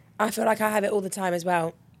 I feel like I have it all the time as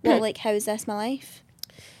well. Well, like, how is this my life?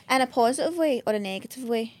 In a positive way or a negative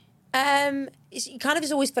way? You kind of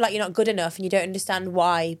just always feel like you're not good enough and you don't understand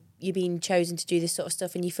why you're being chosen to do this sort of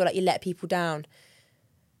stuff and you feel like you let people down.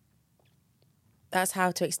 That's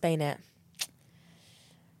how to explain it.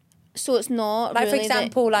 So it's not like, really, for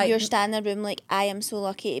example, like, you're standing in a room like, I am so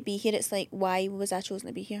lucky to be here. It's like, why was I chosen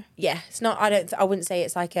to be here? Yeah, it's not. I wouldn't say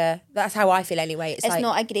it's like a. That's how I feel anyway. It's like,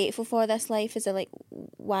 not a grateful for this life. Is it like,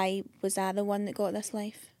 why was I the one that got this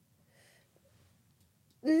life?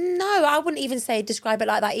 No, I wouldn't even describe it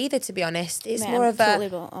like that either. To be honest, it's more of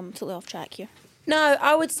I'm totally off track here. No,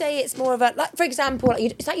 I would say it's more of a, like, for example, like,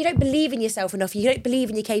 it's like you don't believe in yourself enough. You don't believe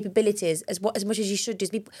in your capabilities as much as you should do.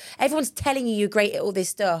 Everyone's telling you you're great at all this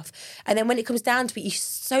stuff. And then when it comes down to it, you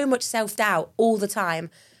so much self-doubt all the time.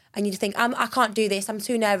 And you think, I can't do this. I'm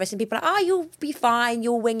too nervous. And people are like, you'll be fine.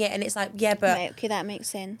 You'll wing it. And it's like, yeah, but... Right, okay, that makes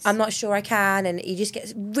sense. I'm not sure I can. And you just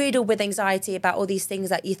get riddled with anxiety about all these things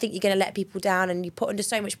that you think you're going to let people down. And you put under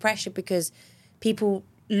so much pressure because people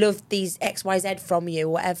love these XYZ from you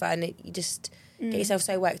or whatever. And you just... get yourself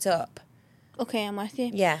so worked up. Okay, I'm with you.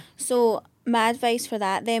 Yeah. So my advice for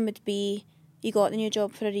that then would be, you got the new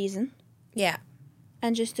job for a reason. Yeah.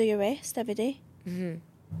 And just do your rest every day. Mm-hmm.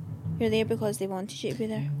 You're there because they wanted you to be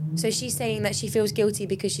there. So she's saying that she feels guilty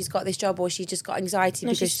because she's got this job, or she just got anxiety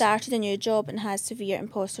because... she started a new job and has severe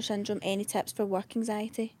imposter syndrome. Any tips for work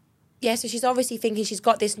anxiety? Yeah, so she's obviously thinking she's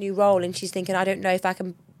got this new role and she's thinking, I don't know if I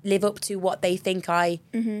can live up to what they think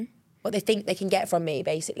what they think they can get from me,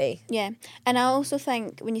 basically. Yeah. And I also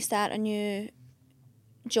think when you start a new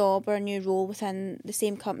job or a new role within the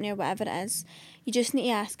same company or whatever it is, you just need to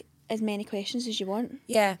ask as many questions as you want.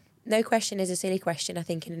 Yeah. No question is a silly question, I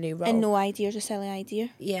think, in a new role. And no idea is a silly idea.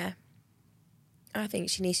 Yeah. I think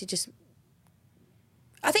she needs to just...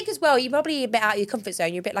 I think as well, you're probably a bit out of your comfort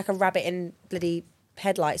zone. You're a bit like a rabbit in bloody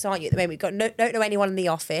headlights, aren't you, at the moment? You've got don't know anyone in the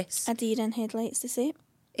office. A deer in headlights, to say.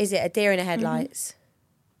 Is it a deer in the headlights?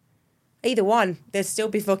 Either one, they'd still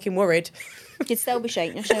be fucking worried. You'd still be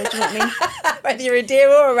shiting yourself, do you know what I mean? Whether you're a deer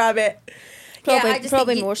or a rabbit.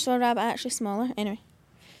 Probably more so a rabbit, actually, smaller. Anyway.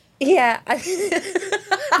 Yeah.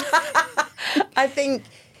 I think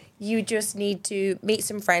you just need to meet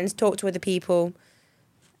some friends, talk to other people,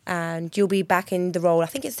 and you'll be back in the role. I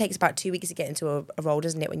think it takes about 2 weeks to get into a role,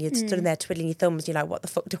 doesn't it? When you're stood in there twiddling your thumbs, you're like, what the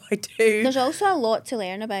fuck do I do? There's also a lot to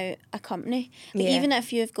learn about a company. Like, even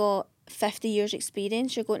if you've got 50 years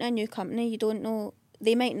experience, you're going to a new company, you don't know,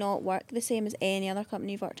 they might not work the same as any other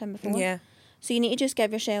company you've worked in before. Yeah. So you need to just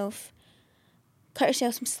cut yourself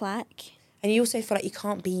some slack. And you also feel like you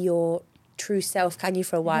can't be your true self, can you,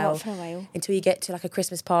 for a while? Not for a while. Until you get to like a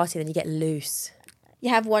Christmas party, then you get loose. You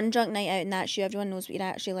have one drunk night out and that's you. Everyone knows what you're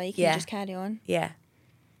actually like. And you just carry on. Yeah.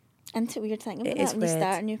 Isn't it weird thinking about It that is when weird. you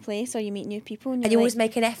start a new place or you meet new people? And you always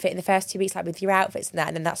make an effort in the first 2 weeks, like with your outfits and that,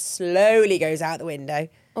 and then that slowly goes out the window.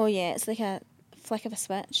 Oh, yeah, it's like a flick of a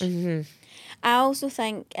switch. Mm-hmm. I also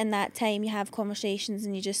think in that time you have conversations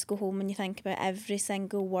and you just go home and you think about every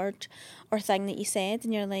single word or thing that you said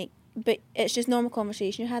and you're like, but it's just normal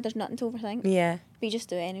conversation you had, there's nothing to overthink. Yeah. But you just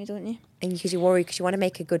do it anyway, don't you? And because you're worried because you want to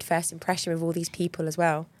make a good first impression with all these people as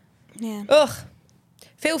well. Yeah. Ugh.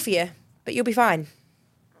 Feel for you, but you'll be fine.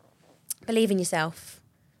 Believe in yourself.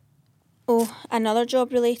 Oh, another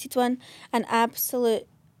job-related one. An absolute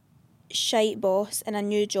shite boss in a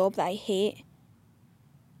new job that I hate.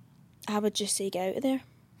 I would just say get out of there.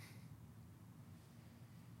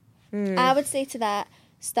 I would say to that,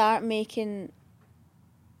 start making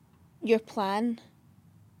your plan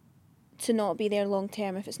to not be there long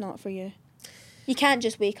term if it's not for you. You can't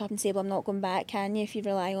just wake up and say, well, I'm not going back, can you, if you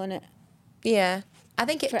rely on it? Yeah. I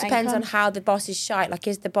think it depends on how the boss is shite. Like,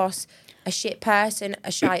 is the boss a shit person,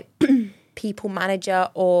 a shite people manager,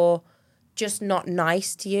 or just not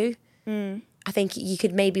nice to you? I think you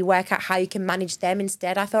could maybe work out how you can manage them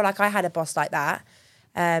instead. I feel like I had a boss like that.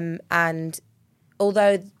 And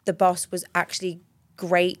although the boss was actually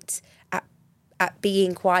great at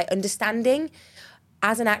being quite understanding,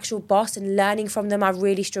 as an actual boss and learning from them, I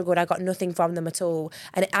really struggled. I got nothing from them at all.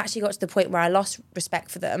 And it actually got to the point where I lost respect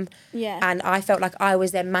for them. Yeah. And I felt like I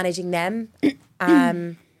was then managing them.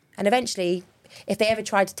 And eventually, if they ever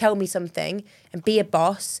tried to tell me something and be a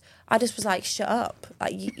boss, I just was like, shut up.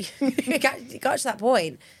 Like, you got to that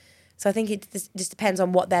point. So I think it just depends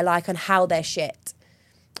on what they're like and how they're shit.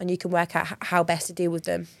 And you can work out how best to deal with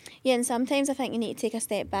them. Yeah, and sometimes I think you need to take a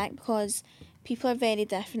step back because people are very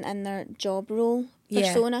different in their job role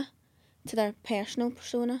persona to their personal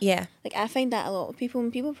persona. Yeah. Like, I find that a lot of people,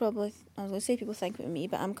 and people probably, I was going to say people think about me,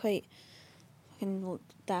 but I'm quite fucking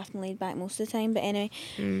daft and laid back most of the time. But anyway,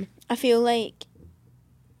 I feel like,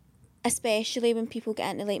 especially when people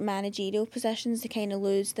get into, like, managerial positions, they kind of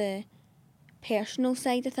lose the personal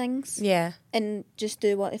side of things. Yeah. And just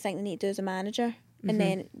do what they think they need to do as a manager. And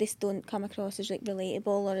then they don't come across as, like, relatable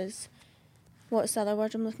or as, what's the other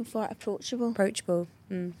word I'm looking for? Approachable. Approachable.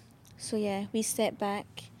 So, yeah, we step back,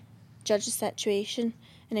 judge the situation,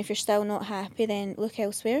 and if you're still not happy, then look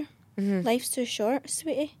elsewhere. Life's too short,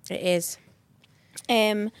 sweetie. It is.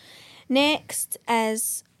 Next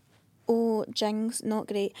is, Jing's not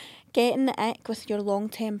great, getting the ick with your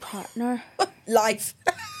long-term partner. Life.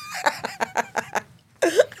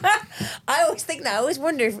 I always think that. I always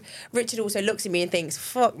wonder if Richard also looks at me and thinks,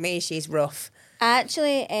 fuck me, she's rough. I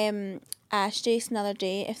actually asked Jason the other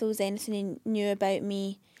day if there was anything he knew about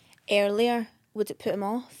me earlier, would it put him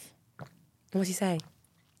off? What did he say?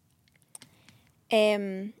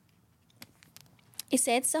 He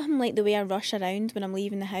said something like the way I rush around when I'm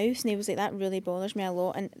leaving the house, and he was like, that really bothers me a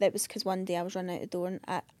lot. And that was because one day I was running out the door and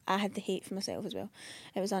I had the hate for myself as well.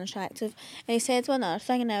 It was unattractive. And he said one other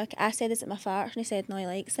thing, and now I said, is it my farts? And he said, no, he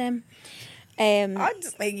likes them. I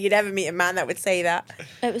just think you'd never meet a man that would say that.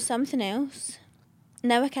 It was something else.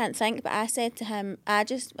 Now I can't think, but I said to him, I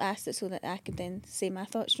just asked it so that I could then say my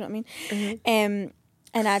thoughts, you know what I mean?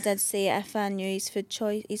 And I did say if I knew his food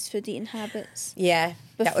eating habits. Yeah,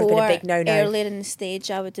 that would have been a big no-no. Earlier in the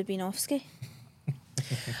stage, I would have been off-ski.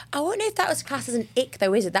 I wonder if that was classed as an ick,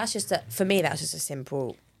 though, is it? That's just for me, that's just a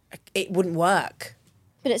simple, it wouldn't work.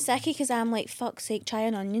 But it's sicky because I'm like, fuck's sake, try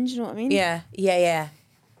an onion, do you know what I mean? Yeah.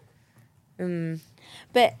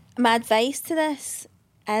 But my advice to this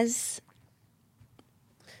is,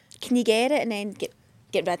 can you get it and then get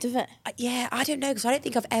rid of it? Yeah, I don't know, because I don't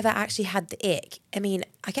think I've ever actually had the ick. I mean,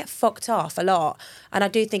 I get fucked off a lot, and I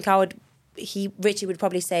do think Richard would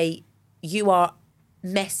probably say, you are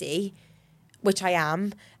messy, which I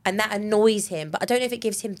am, and that annoys him, but I don't know if it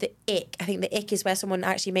gives him the ick. I think the ick is where someone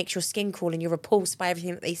actually makes your skin crawl and you're repulsed by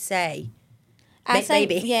everything that they say. I think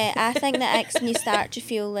the ick's when you start to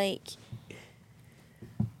feel like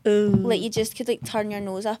you just could like turn your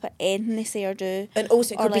nose up at anything they say or do. And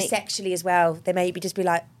also it could be sexually as well. They maybe just be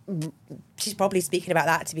like, she's probably speaking about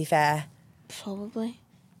that, to be fair. Probably.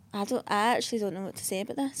 I actually don't know what to say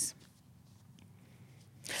about this.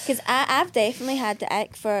 Because I've definitely had the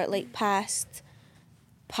ick for like past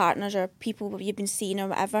partners or people you've been seeing or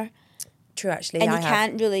whatever. True, actually. And you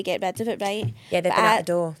can't really get rid of it, right? Yeah, they've been out the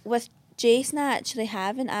door. With Jason, I actually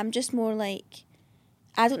haven't. I'm just more like,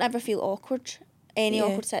 I don't ever feel awkward.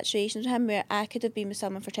 Awkward situations with him where I could have been with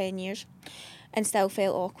someone for 10 years and still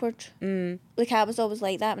felt awkward. Like, I was always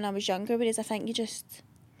like that when I was younger, whereas I think you just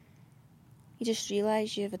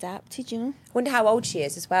realise you've adapted, you know? I wonder how old she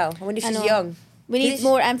is as well. I wonder if she's young. We need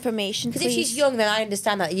more information, because if she's young, then I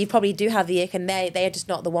understand that you probably do have the ick, and they are just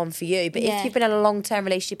not the one for you. But if you've been in a long-term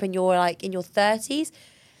relationship and you're like in your 30s,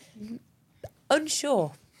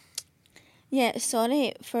 unsure. Yeah,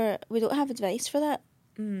 sorry we don't have advice for that.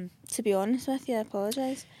 To be honest with you, I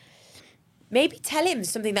apologise. Maybe tell him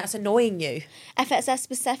something that's annoying you. If it's a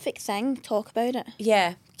specific thing, talk about it.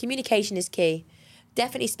 Yeah, communication is key.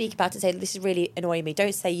 Definitely speak about it. Say, this is really annoying me.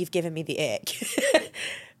 Don't say you've given me the ick.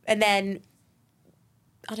 And then,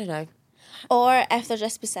 I don't know. Or if there's a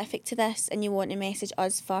specific to this and you want to message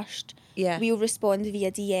us first, we'll respond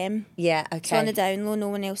via DM. Yeah, okay. So on the down low, no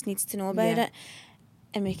one else needs to know about it.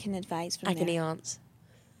 And we can advise from Agony there. aunts.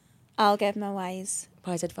 I'll give my wise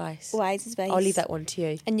advice. Wise advice. I'll leave that one to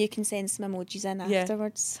you. And you can send some emojis in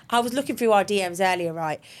afterwards. I was looking through our DMs earlier,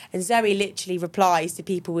 right? And Zoe literally replies to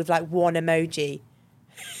people with like one emoji.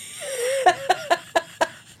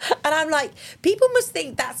 And I'm like, people must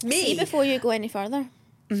think that's me. See, before you go any further,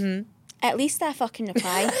 at least I fucking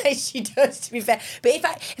reply. She does, to be fair. But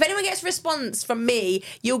if anyone gets a response from me,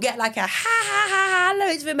 you'll get like a ha ha ha ha,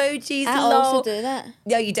 loads of emojis. I also do that.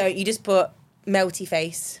 No, you don't. You just put melty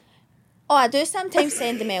face. Oh, I do sometimes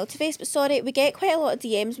send a melty face, but sorry, we get quite a lot of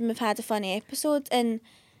DMs when we've had a funny episode, and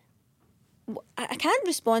I can't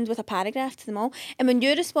respond with a paragraph to them all. And when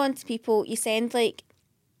you respond to people, you send like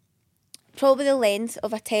probably the length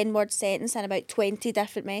of a 10-word sentence and about 20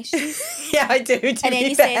 different messages. Yeah, I do. And then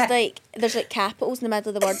you send like, there's like capitals in the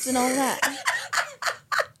middle of the words and all that.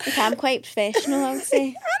 Like, I'm quite professional, I would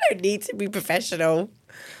say. I don't need to be professional.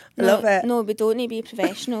 Love it. No, we don't need to be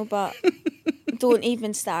professional, but don't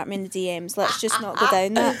even start me in the DMs. Let's just not go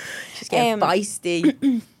down that. Just get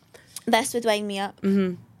feisty. This would wind me up.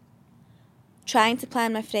 Trying to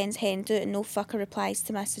plan my friend's hen do and no fucker replies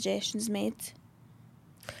to my suggestions made.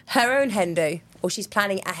 Her own hen do? Or she's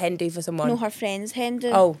planning a hen do for someone? No, her friend's hen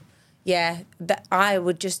do. Oh, yeah. That I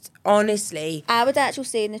would just, honestly... I would actually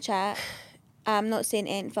say in the chat, I'm not saying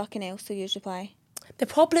anything fucking else, so use reply. The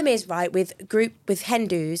problem is, right, with hen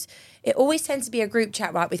do's, it always tends to be a group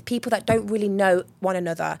chat, right, with people that don't really know one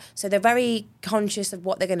another. So they're very conscious of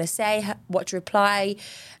what they're going to say, what to reply.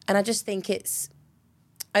 And I just think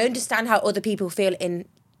I understand how other people feel in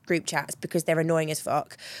group chats because they're annoying as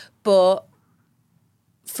fuck. But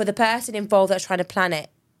for the person involved that's trying to plan it,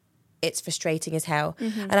 it's frustrating as hell.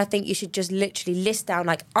 And I think you should just literally list down,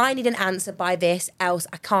 like, I need an answer by this, else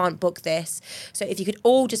I can't book this. So if you could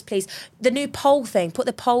all just please, the new poll thing, put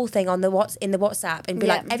the poll thing on in the WhatsApp and be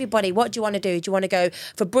like, everybody, what do you want to do? Do you want to go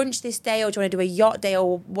for brunch this day, or do you want to do a yacht day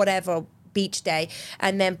or whatever, beach day?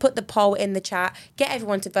 And then put the poll in the chat, get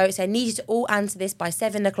everyone to vote, say, I need you to all answer this by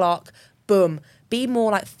 7:00. Boom. Be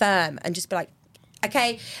more like firm and just be like,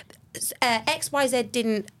 okay, XYZ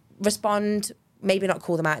didn't respond. Maybe not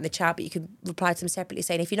call them out in the chat, but you could reply to them separately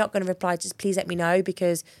saying, if you're not going to reply, just please let me know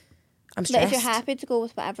because I'm stressed. But if you're happy to go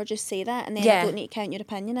with whatever, just say that, and then I don't need to count your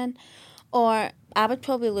opinion in. Or I would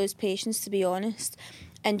probably lose patience, to be honest,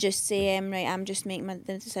 and just say, right, I'm just making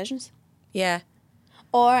the decisions. Yeah.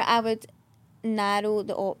 Or I would narrow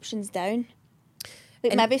the options down.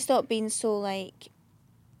 Like, maybe stop being so, like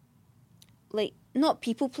not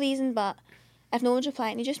people-pleasing, but if no one's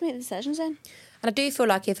replying, you just make the decisions then. And I do feel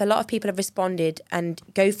like if a lot of people have responded, and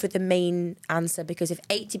go for the main answer, because if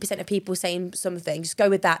 80% of people saying something, just go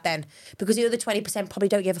with that then. Because the other 20% probably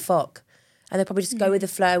don't give a fuck. And they'll probably just go with the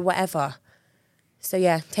flow, whatever. So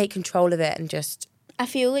yeah, take control of it and just... I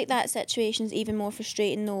feel like that situation's even more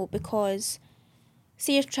frustrating though, because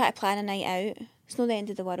say you're trying to plan a night out, it's not the end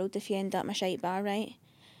of the world if you end up in a shite bar, right?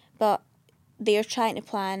 But they're trying to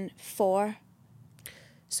plan for...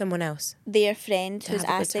 someone else. Their friend who's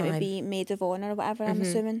asked them to be maid of honour or whatever, I'm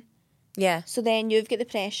assuming. Yeah. So then you've got the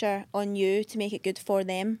pressure on you to make it good for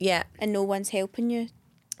them. Yeah. And no one's helping you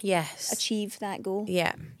achieve that goal.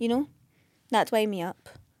 Yeah. You know? That'd wind me up.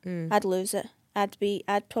 I'd lose it.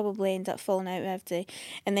 I'd probably end up falling out with everybody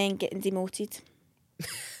and then getting demoted.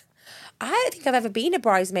 I don't think I've ever been a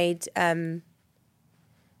bridesmaid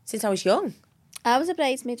since I was young. I was a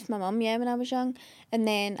bridesmaid for my mum, when I was young. And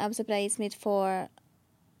then I was a bridesmaid for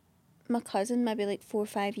my cousin maybe like 4 or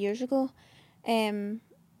 5 years ago,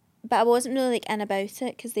 but I wasn't really like in about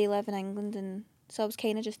it because they live in England, and so I was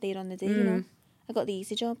kind of just there on the day. You know, I got the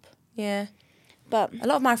easy job. Yeah, but a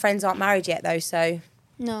lot of my friends aren't married yet though, so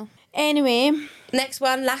no. Anyway,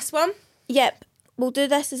 last one. Yep, we'll do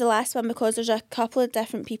this as the last one because there's a couple of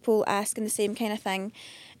different people asking the same kind of thing,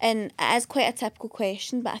 and it is quite a typical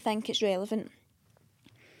question, but I think it's relevant.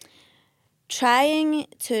 Trying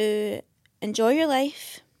to enjoy your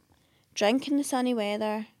life, drink in the sunny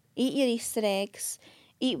weather, eat your Easter eggs,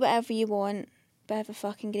 eat whatever you want, but have a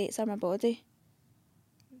fucking great summer body.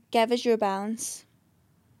 Give us your balance.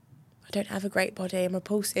 I don't have a great body. I'm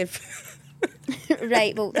repulsive.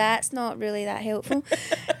 Right, well, that's not really that helpful.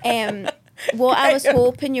 What I was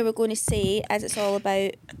hoping you were going to say is it's all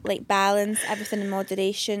about, like, balance, everything in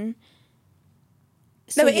moderation.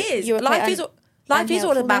 So no, it is. Life is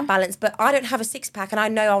all about balance, but I don't have a six-pack, and I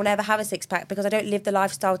know I'll never have a six-pack because I don't live the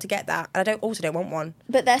lifestyle to get that, and I don't want one.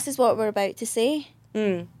 But this is what we're about to say.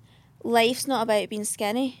 Life's not about being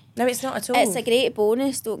skinny. No, it's not at all. It's a great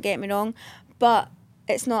bonus, don't get me wrong, but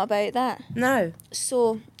it's not about that. No.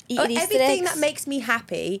 So, eat your Easter everything eggs. that makes me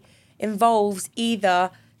happy involves either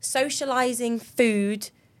socialising, food,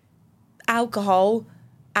 alcohol,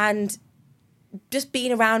 and just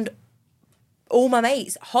being around all my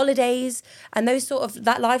mates, holidays, and those sort of,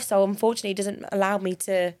 that lifestyle unfortunately doesn't allow me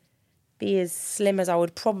to be as slim as I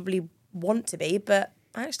would probably want to be, but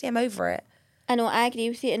actually I'm over it. I know, I agree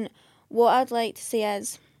with you, and what I'd like to say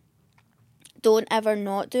is don't ever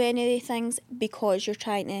not do any of these things because you're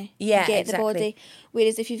trying to get the body.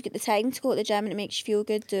 Whereas if you've got the time to go to the gym and it makes you feel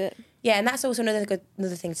good, do it. Yeah, and that's also another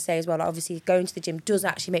thing to say as well. Like, obviously, going to the gym does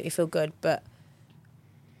actually make me feel good, but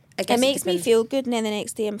I guess it makes me feel good, and then the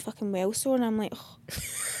next day I'm fucking well sore, and I'm like, oh.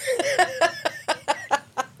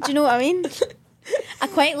 Do you know what I mean? I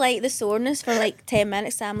quite like the soreness for like 10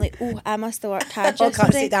 minutes. So I'm like, oh, I must have worked hard yesterday. I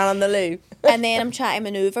can't sit down on the loo. And then I'm trying to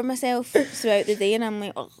manoeuvre myself throughout the day, and I'm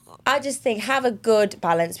like, oh. I just think have a good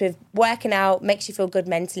balance with working out, makes you feel good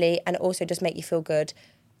mentally, and also just make you feel good.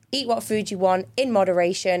 Eat what food you want in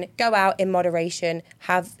moderation, go out in moderation,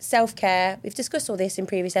 have self-care. We've discussed all this in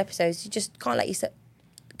previous episodes. You just can't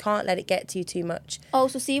let it get to you too much.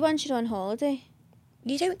 Also, see, once you're on holiday,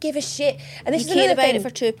 you don't give a shit. And this you care about it for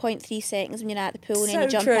 2.3 seconds when you're at the pool, and then you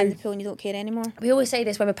jump in the pool and you don't care anymore. We always say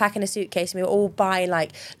this when we're packing a suitcase and we're all buying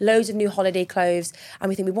like loads of new holiday clothes and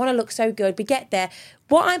we think we want to look so good. We get there.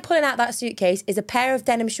 What I'm pulling out that suitcase is a pair of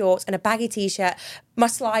denim shorts and a baggy t-shirt, my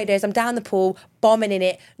sliders, I'm down the pool, bombing in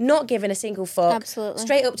it, not giving a single fuck. Absolutely.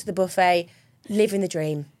 Straight up to the buffet, living the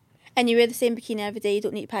dream. And you wear the same bikini every day, you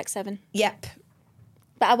don't need to pack 7. Yep.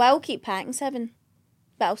 But I will keep packing 7.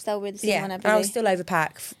 But I'll still wear the same one every day. I'll still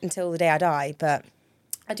overpack until the day I die, but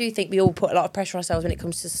I do think we all put a lot of pressure on ourselves when it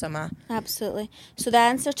comes to summer. Absolutely. So the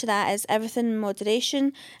answer to that is everything in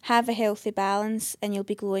moderation, have a healthy balance, and you'll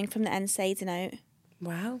be glowing from the inside and out.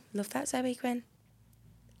 Wow, love that, Zoe Quinn.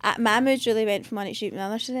 My mood really went from one extreme to the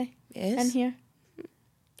other today. It is. In here.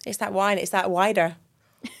 It's that wine, it's that wider.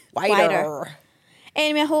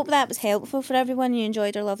 Anyway, I hope that was helpful for everyone. You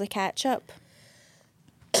enjoyed our lovely catch-up.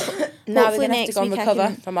 Now we're going to have to go and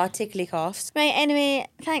recover from our tickly coughs. Right, anyway,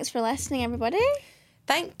 thanks for listening, everybody.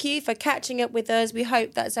 Thank you for catching up with us. We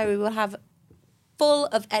hope that Zoe will have full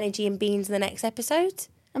of energy and beans in the next episode.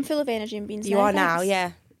 I'm full of energy and beans. You are now,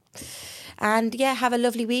 yeah. And yeah, have a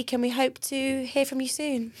lovely week, and we hope to hear from you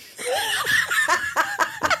soon.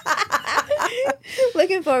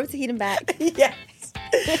 Looking forward to hearing back. Yes.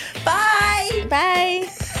 Bye. Bye.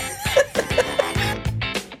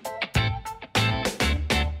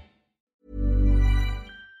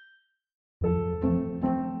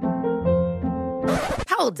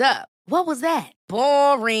 Hold up. What was that?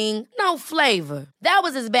 Boring. No flavor. That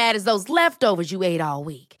was as bad as those leftovers you ate all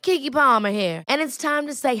week. Keke Palmer here. And it's time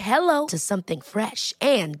to say hello to something fresh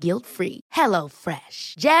and guilt-free. Hello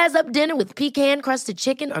Fresh. Jazz up dinner with pecan-crusted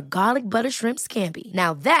chicken or garlic butter shrimp scampi.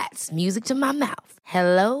 Now that's music to my mouth.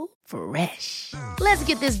 Hello Fresh. Let's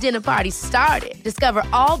get this dinner party started. Discover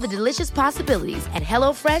all the delicious possibilities at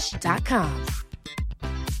HelloFresh.com.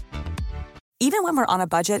 Even when we're on a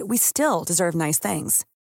budget, we still deserve nice things.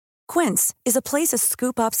 Quince is a place to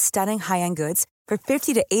scoop up stunning high-end goods for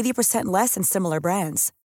 50 to 80% less than similar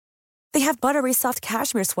brands. They have buttery soft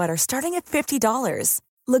cashmere sweaters starting at $50,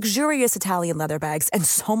 luxurious Italian leather bags, and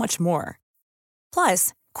so much more.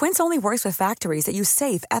 Plus, Quince only works with factories that use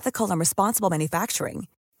safe, ethical, and responsible manufacturing.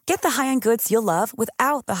 Get the high-end goods you'll love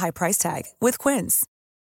without the high price tag with Quince.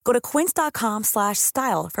 Go to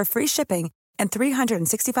quince.com/style for free shipping and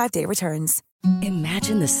 365-day returns.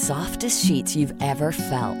 Imagine the softest sheets you've ever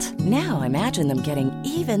felt. Now imagine them getting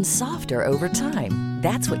even softer over time.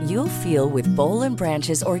 That's what you'll feel with Boll &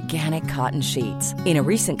 Branch's organic cotton sheets. In a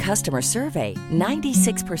recent customer survey,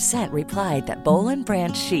 96% replied that Boll &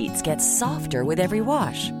 Branch sheets get softer with every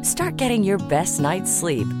wash. Start getting your best night's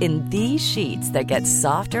sleep in these sheets that get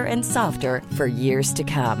softer and softer for years to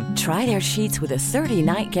come. Try their sheets with a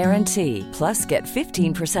 30-night guarantee. Plus, get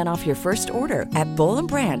 15% off your first order at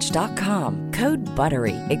bollandbranch.com. Code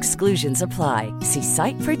BUTTERY. Exclusions apply. See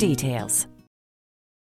site for details.